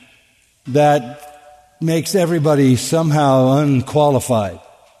perfection that makes everybody somehow unqualified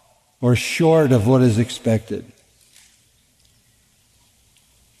or short of what is expected.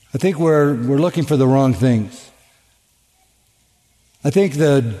 I think we're looking for the wrong things. I think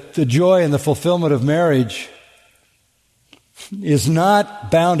the joy and the fulfillment of marriage is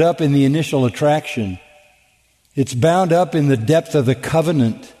not bound up in the initial attraction. It's bound up in the depth of the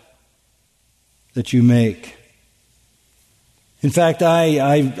covenant that you make. In fact,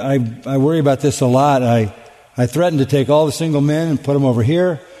 I worry about this a lot. I threaten to take all the single men and put them over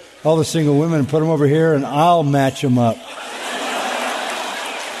here, all the single women and put them over here, and I'll match them up.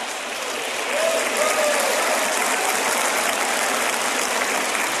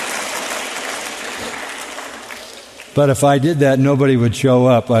 But if I did that, nobody would show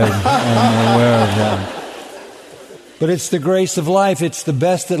up. I'm aware of that. But it's the grace of life. It's the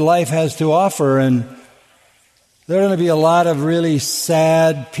best that life has to offer. And there are going to be a lot of really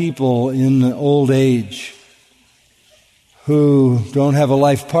sad people in old age who don't have a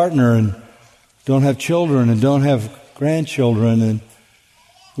life partner and don't have children and don't have grandchildren. And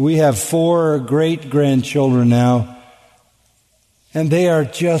we have 4 great-grandchildren now. And they are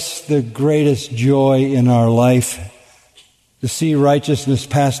just the greatest joy in our life, to see righteousness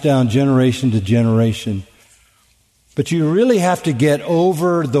passed down generation to generation. But you really have to get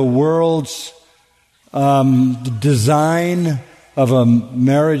over the world's design of a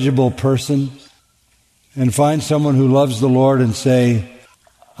marriageable person and find someone who loves the Lord and say,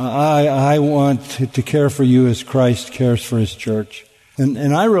 I want to care for you as Christ cares for His church.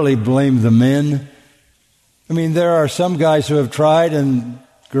 And I really blame the men. I mean, there are some guys who have tried and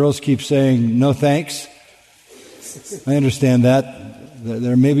girls keep saying, no thanks. I understand that.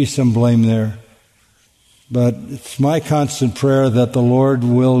 There may be some blame there. But it's my constant prayer that the Lord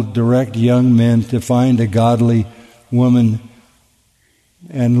will direct young men to find a godly woman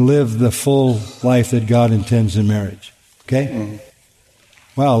and live the full life that God intends in marriage. Okay? Mm-hmm.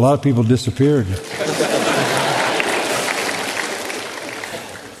 Wow, a lot of people disappeared.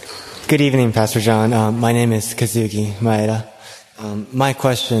 Good evening, Pastor John. My name is Kazuki Maeda. My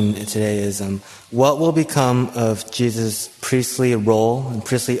question today is, what will become of Jesus' priestly role and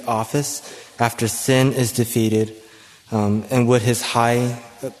priestly office after sin is defeated? And would His high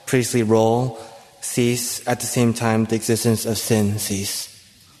priestly role cease at the same time the existence of sin cease?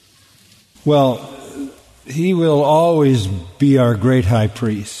 Well, He will always be our great high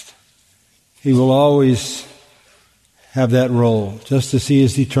priest. He will always have that role, just as He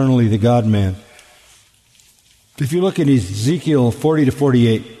is eternally the God-man. If you look at Ezekiel 40 to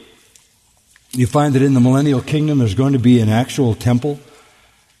 48, you find that in the millennial kingdom there's going to be an actual temple,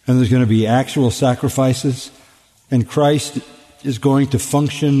 and there's going to be actual sacrifices, and Christ is going to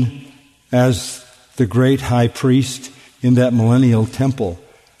function as the great high priest in that millennial temple.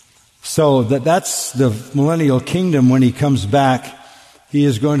 So that's the millennial kingdom. When he comes back, he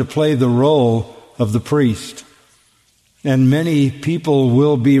is going to play the role of the priest. And many people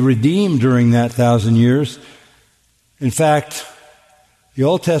will be redeemed during that 1,000 years. In fact, the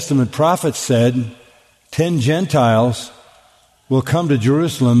Old Testament prophets said 10 Gentiles will come to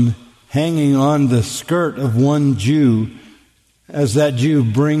Jerusalem hanging on the skirt of one Jew as that Jew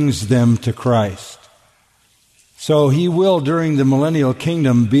brings them to Christ. So he will, during the millennial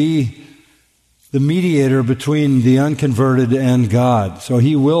kingdom, be the mediator between the unconverted and God. So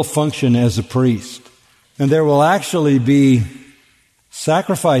he will function as a priest. And there will actually be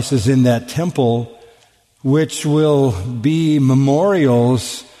sacrifices in that temple which will be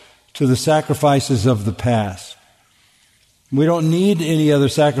memorials to the sacrifices of the past. We don't need any other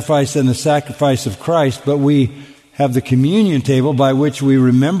sacrifice than the sacrifice of Christ, but we have the communion table by which we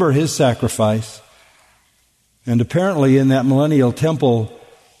remember his sacrifice. And apparently in that millennial temple,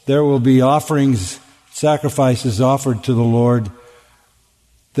 there will be offerings, sacrifices offered to the Lord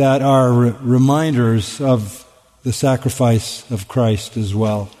that are reminders of the sacrifice of Christ as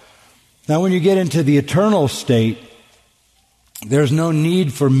well. Now, when you get into the eternal state, there's no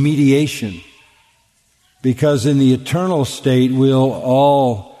need for mediation, because in the eternal state, we'll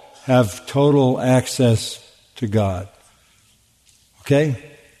all have total access to God. Okay?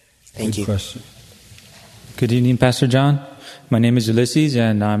 Thank you. Question. Good evening, Pastor John. My name is Ulysses,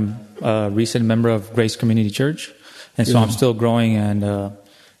 and I'm a recent member of Grace Community Church. And so I'm still growing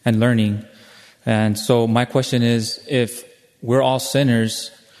and learning. And so my question is, if we're all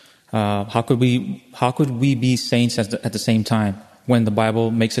sinners, how could we be saints at the same time, when the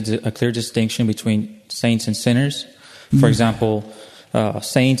Bible makes a clear distinction between saints and sinners? For example,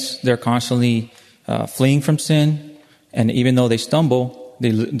 saints, they're constantly fleeing from sin, and even though they stumble,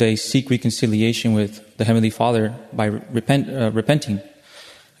 they seek reconciliation with the Heavenly Father by repenting.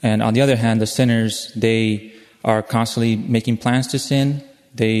 And on the other hand, the sinners, they are constantly making plans to sin.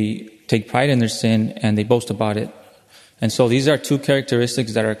 They take pride in their sin and they boast about it. And so these are two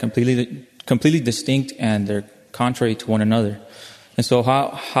characteristics that are completely distinct, and they're contrary to one another. And so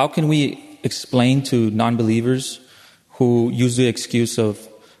how can we explain to non-believers who use the excuse of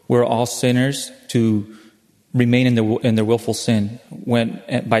we're all sinners to remain in their willful sin,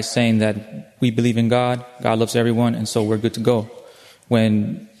 by saying that we believe in God, God loves everyone, and so we're good to go,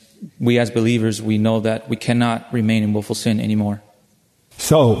 when we as believers, we know that we cannot remain in willful sin anymore?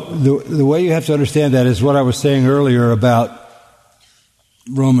 So the way you have to understand that is what I was saying earlier about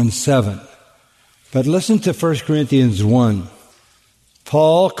Romans 7. But listen to 1 Corinthians 1.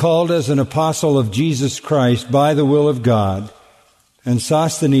 Paul, called as an apostle of Jesus Christ by the will of God, and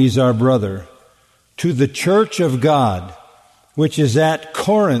Sosthenes our brother, to the church of God, which is at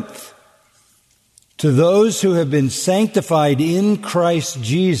Corinth, to those who have been sanctified in Christ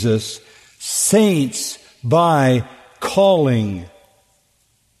Jesus, saints by calling.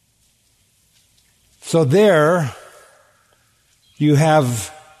 So there you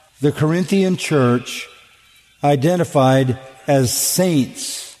have the Corinthian church identified as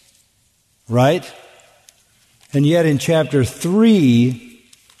saints, right? And yet in chapter 3,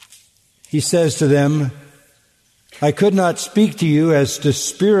 he says to them, I could not speak to you as to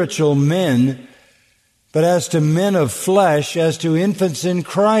spiritual men, but as to men of flesh, as to infants in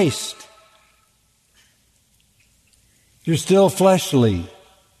Christ. You're still fleshly.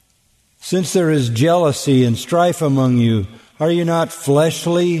 Since there is jealousy and strife among you, are you not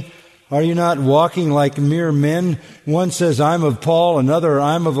fleshly? Are you not walking like mere men? One says, I'm of Paul, another,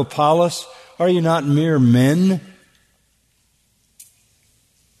 I'm of Apollos. Are you not mere men?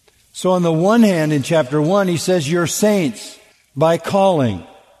 So on the one hand, in chapter 1, he says you're saints by calling.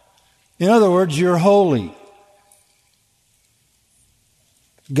 In other words, you're holy.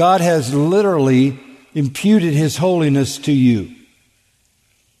 God has literally imputed his holiness to you.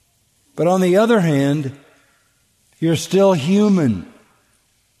 But on the other hand, you're still human.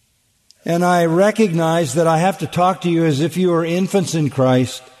 And I recognize that I have to talk to you as if you are infants in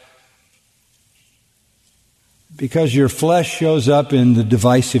Christ, because your flesh shows up in the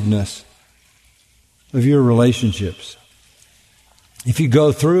divisiveness of your relationships. If you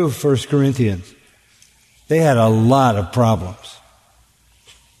go through 1 Corinthians, they had a lot of problems.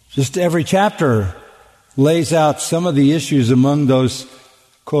 Just every chapter lays out some of the issues among those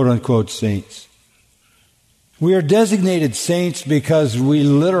quote-unquote saints. We are designated saints because we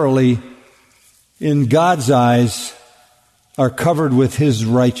literally, in God's eyes, are covered with his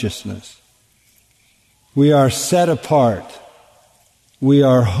righteousness. We are set apart. We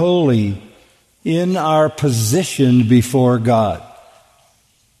are holy in our position before God.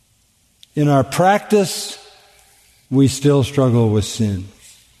 In our practice, we still struggle with sin.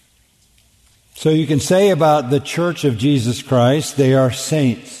 So you can say about the Church of Jesus Christ, they are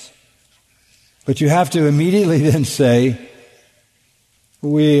saints. But you have to immediately then say,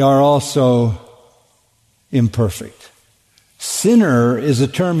 we are also imperfect. Sinner is a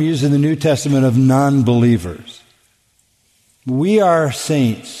term used in the New Testament of non-believers. We are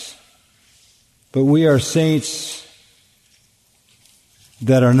saints, but we are saints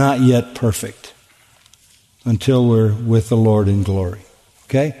that are not yet perfect until we're with the Lord in glory.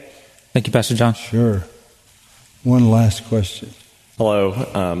 Okay? Thank you, Pastor John. Sure. One last question.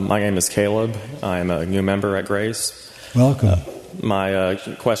 Hello, my name is Caleb. I'm a new member at Grace. Welcome. My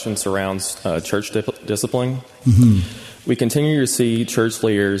question surrounds church discipline. Mm-hmm. We continue to see church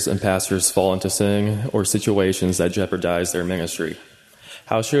leaders and pastors fall into sin or situations that jeopardize their ministry.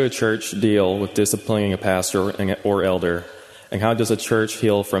 How should a church deal with disciplining a pastor or elder, and how does a church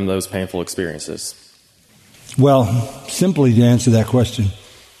heal from those painful experiences? Well, simply to answer that question,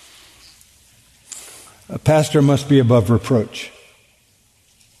 a pastor must be above reproach.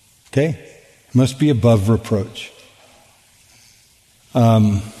 Okay? Must be above reproach.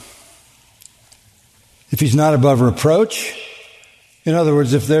 If he's not above reproach, in other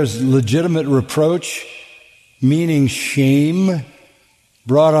words, if there's legitimate reproach, meaning shame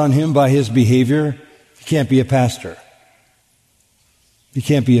brought on him by his behavior, he can't be a pastor. He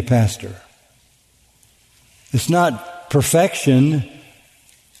can't be a pastor. It's not perfection,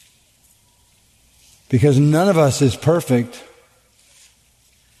 because none of us is perfect.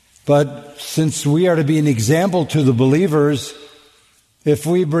 But since we are to be an example to the believers, if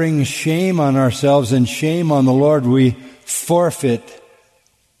we bring shame on ourselves and shame on the Lord, we forfeit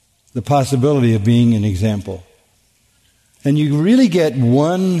the possibility of being an example. And you really get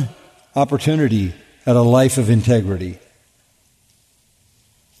one opportunity at a life of integrity.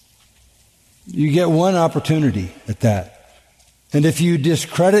 You get one opportunity at that. And if you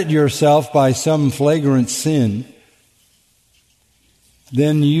discredit yourself by some flagrant sin,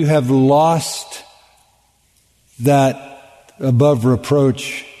 then you have lost that above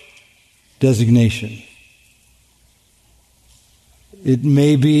reproach designation. It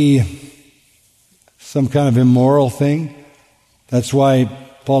may be some kind of immoral thing. That's why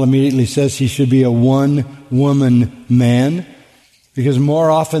Paul immediately says he should be a one-woman man, because more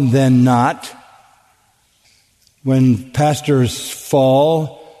often than not, when pastors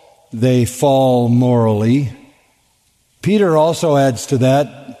fall, they fall morally. Peter also adds to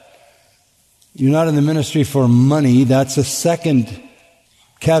that, you're not in the ministry for money. That's a second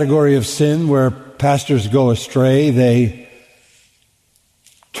category of sin where pastors go astray. They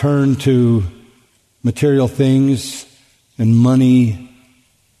turn to material things and money.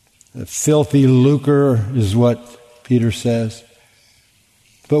 Filthy lucre is what Peter says.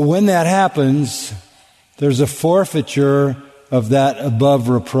 But when that happens, there's a forfeiture of that above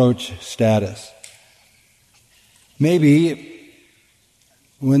reproach status. Maybe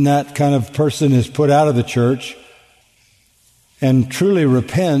when that kind of person is put out of the church and truly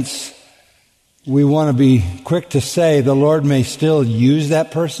repents, we want to be quick to say the Lord may still use that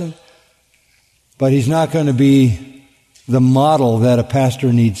person, but he's not going to be the model that a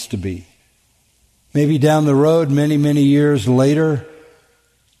pastor needs to be. Maybe down the road, many, many years later,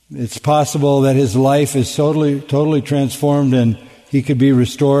 it's possible that his life is totally transformed and he could be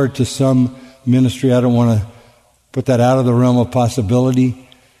restored to some ministry. I don't want to put that out of the realm of possibility.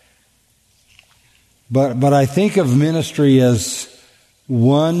 But I think of ministry as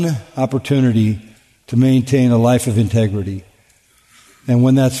one opportunity to maintain a life of integrity. And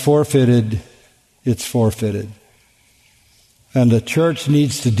when that's forfeited, it's forfeited. And the church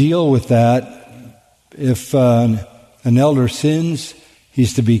needs to deal with that. If an elder sins,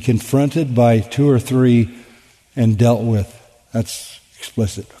 he's to be confronted by 2 or 3 and dealt with. That's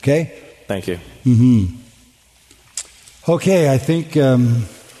explicit, okay? Thank you. Mm-hmm. Okay, I think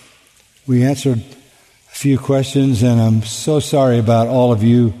we answered a few questions, and I'm so sorry about all of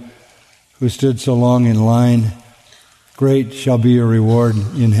you who stood so long in line. Great shall be your reward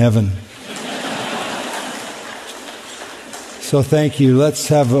in heaven. So thank you. Let's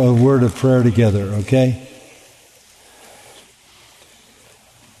have a word of prayer together, okay?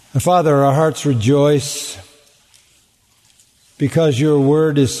 Father, our hearts rejoice because your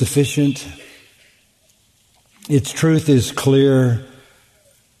word is sufficient. Its truth is clear.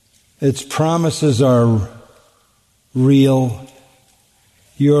 Its promises are real.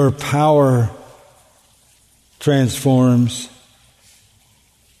 Your power transforms.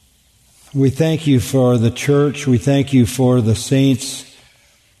 We thank you for the church. We thank you for the saints.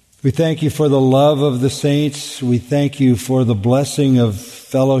 We thank you for the love of the saints. We thank you for the blessing of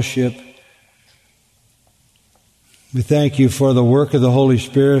fellowship. We thank you for the work of the Holy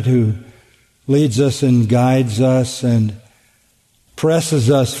Spirit who leads us and guides us and presses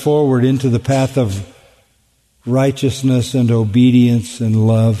us forward into the path of righteousness and obedience and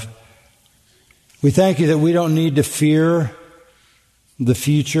love. We thank you that we don't need to fear the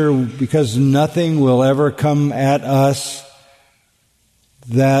future because nothing will ever come at us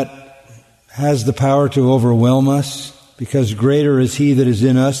that has the power to overwhelm us, because greater is He that is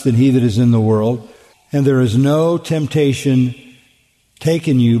in us than he that is in the world. And there is no temptation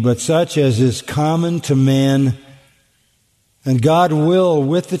taken you but such as is common to man. And God will,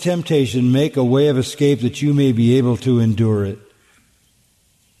 with the temptation, make a way of escape that you may be able to endure it.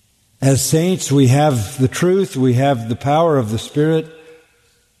 As saints, we have the truth, we have the power of the Spirit,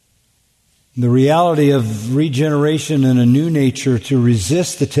 the reality of regeneration and a new nature to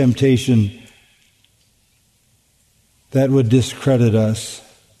resist the temptation that would discredit us.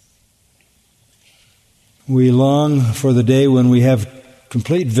 We long for the day when we have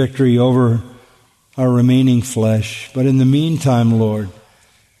complete victory over our remaining flesh. But in the meantime, Lord,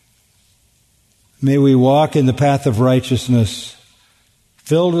 may we walk in the path of righteousness,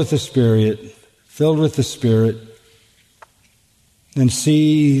 filled with the Spirit, and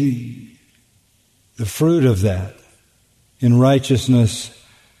see the fruit of that in righteousness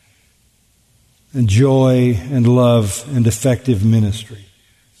and joy and love and effective ministry.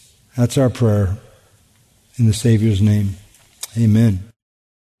 That's our prayer in the Savior's name. Amen.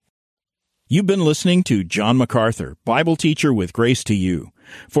 You've been listening to John MacArthur, Bible teacher with Grace to You.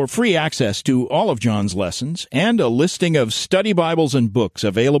 For free access to all of John's lessons and a listing of study Bibles and books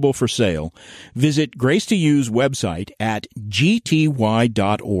available for sale, visit Grace to You's website at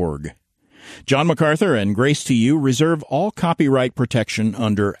gty.org. John MacArthur and Grace to You reserve all copyright protection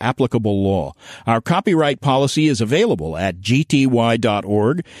under applicable law. Our copyright policy is available at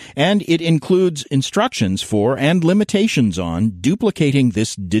gty.org, and it includes instructions for and limitations on duplicating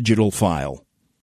this digital file.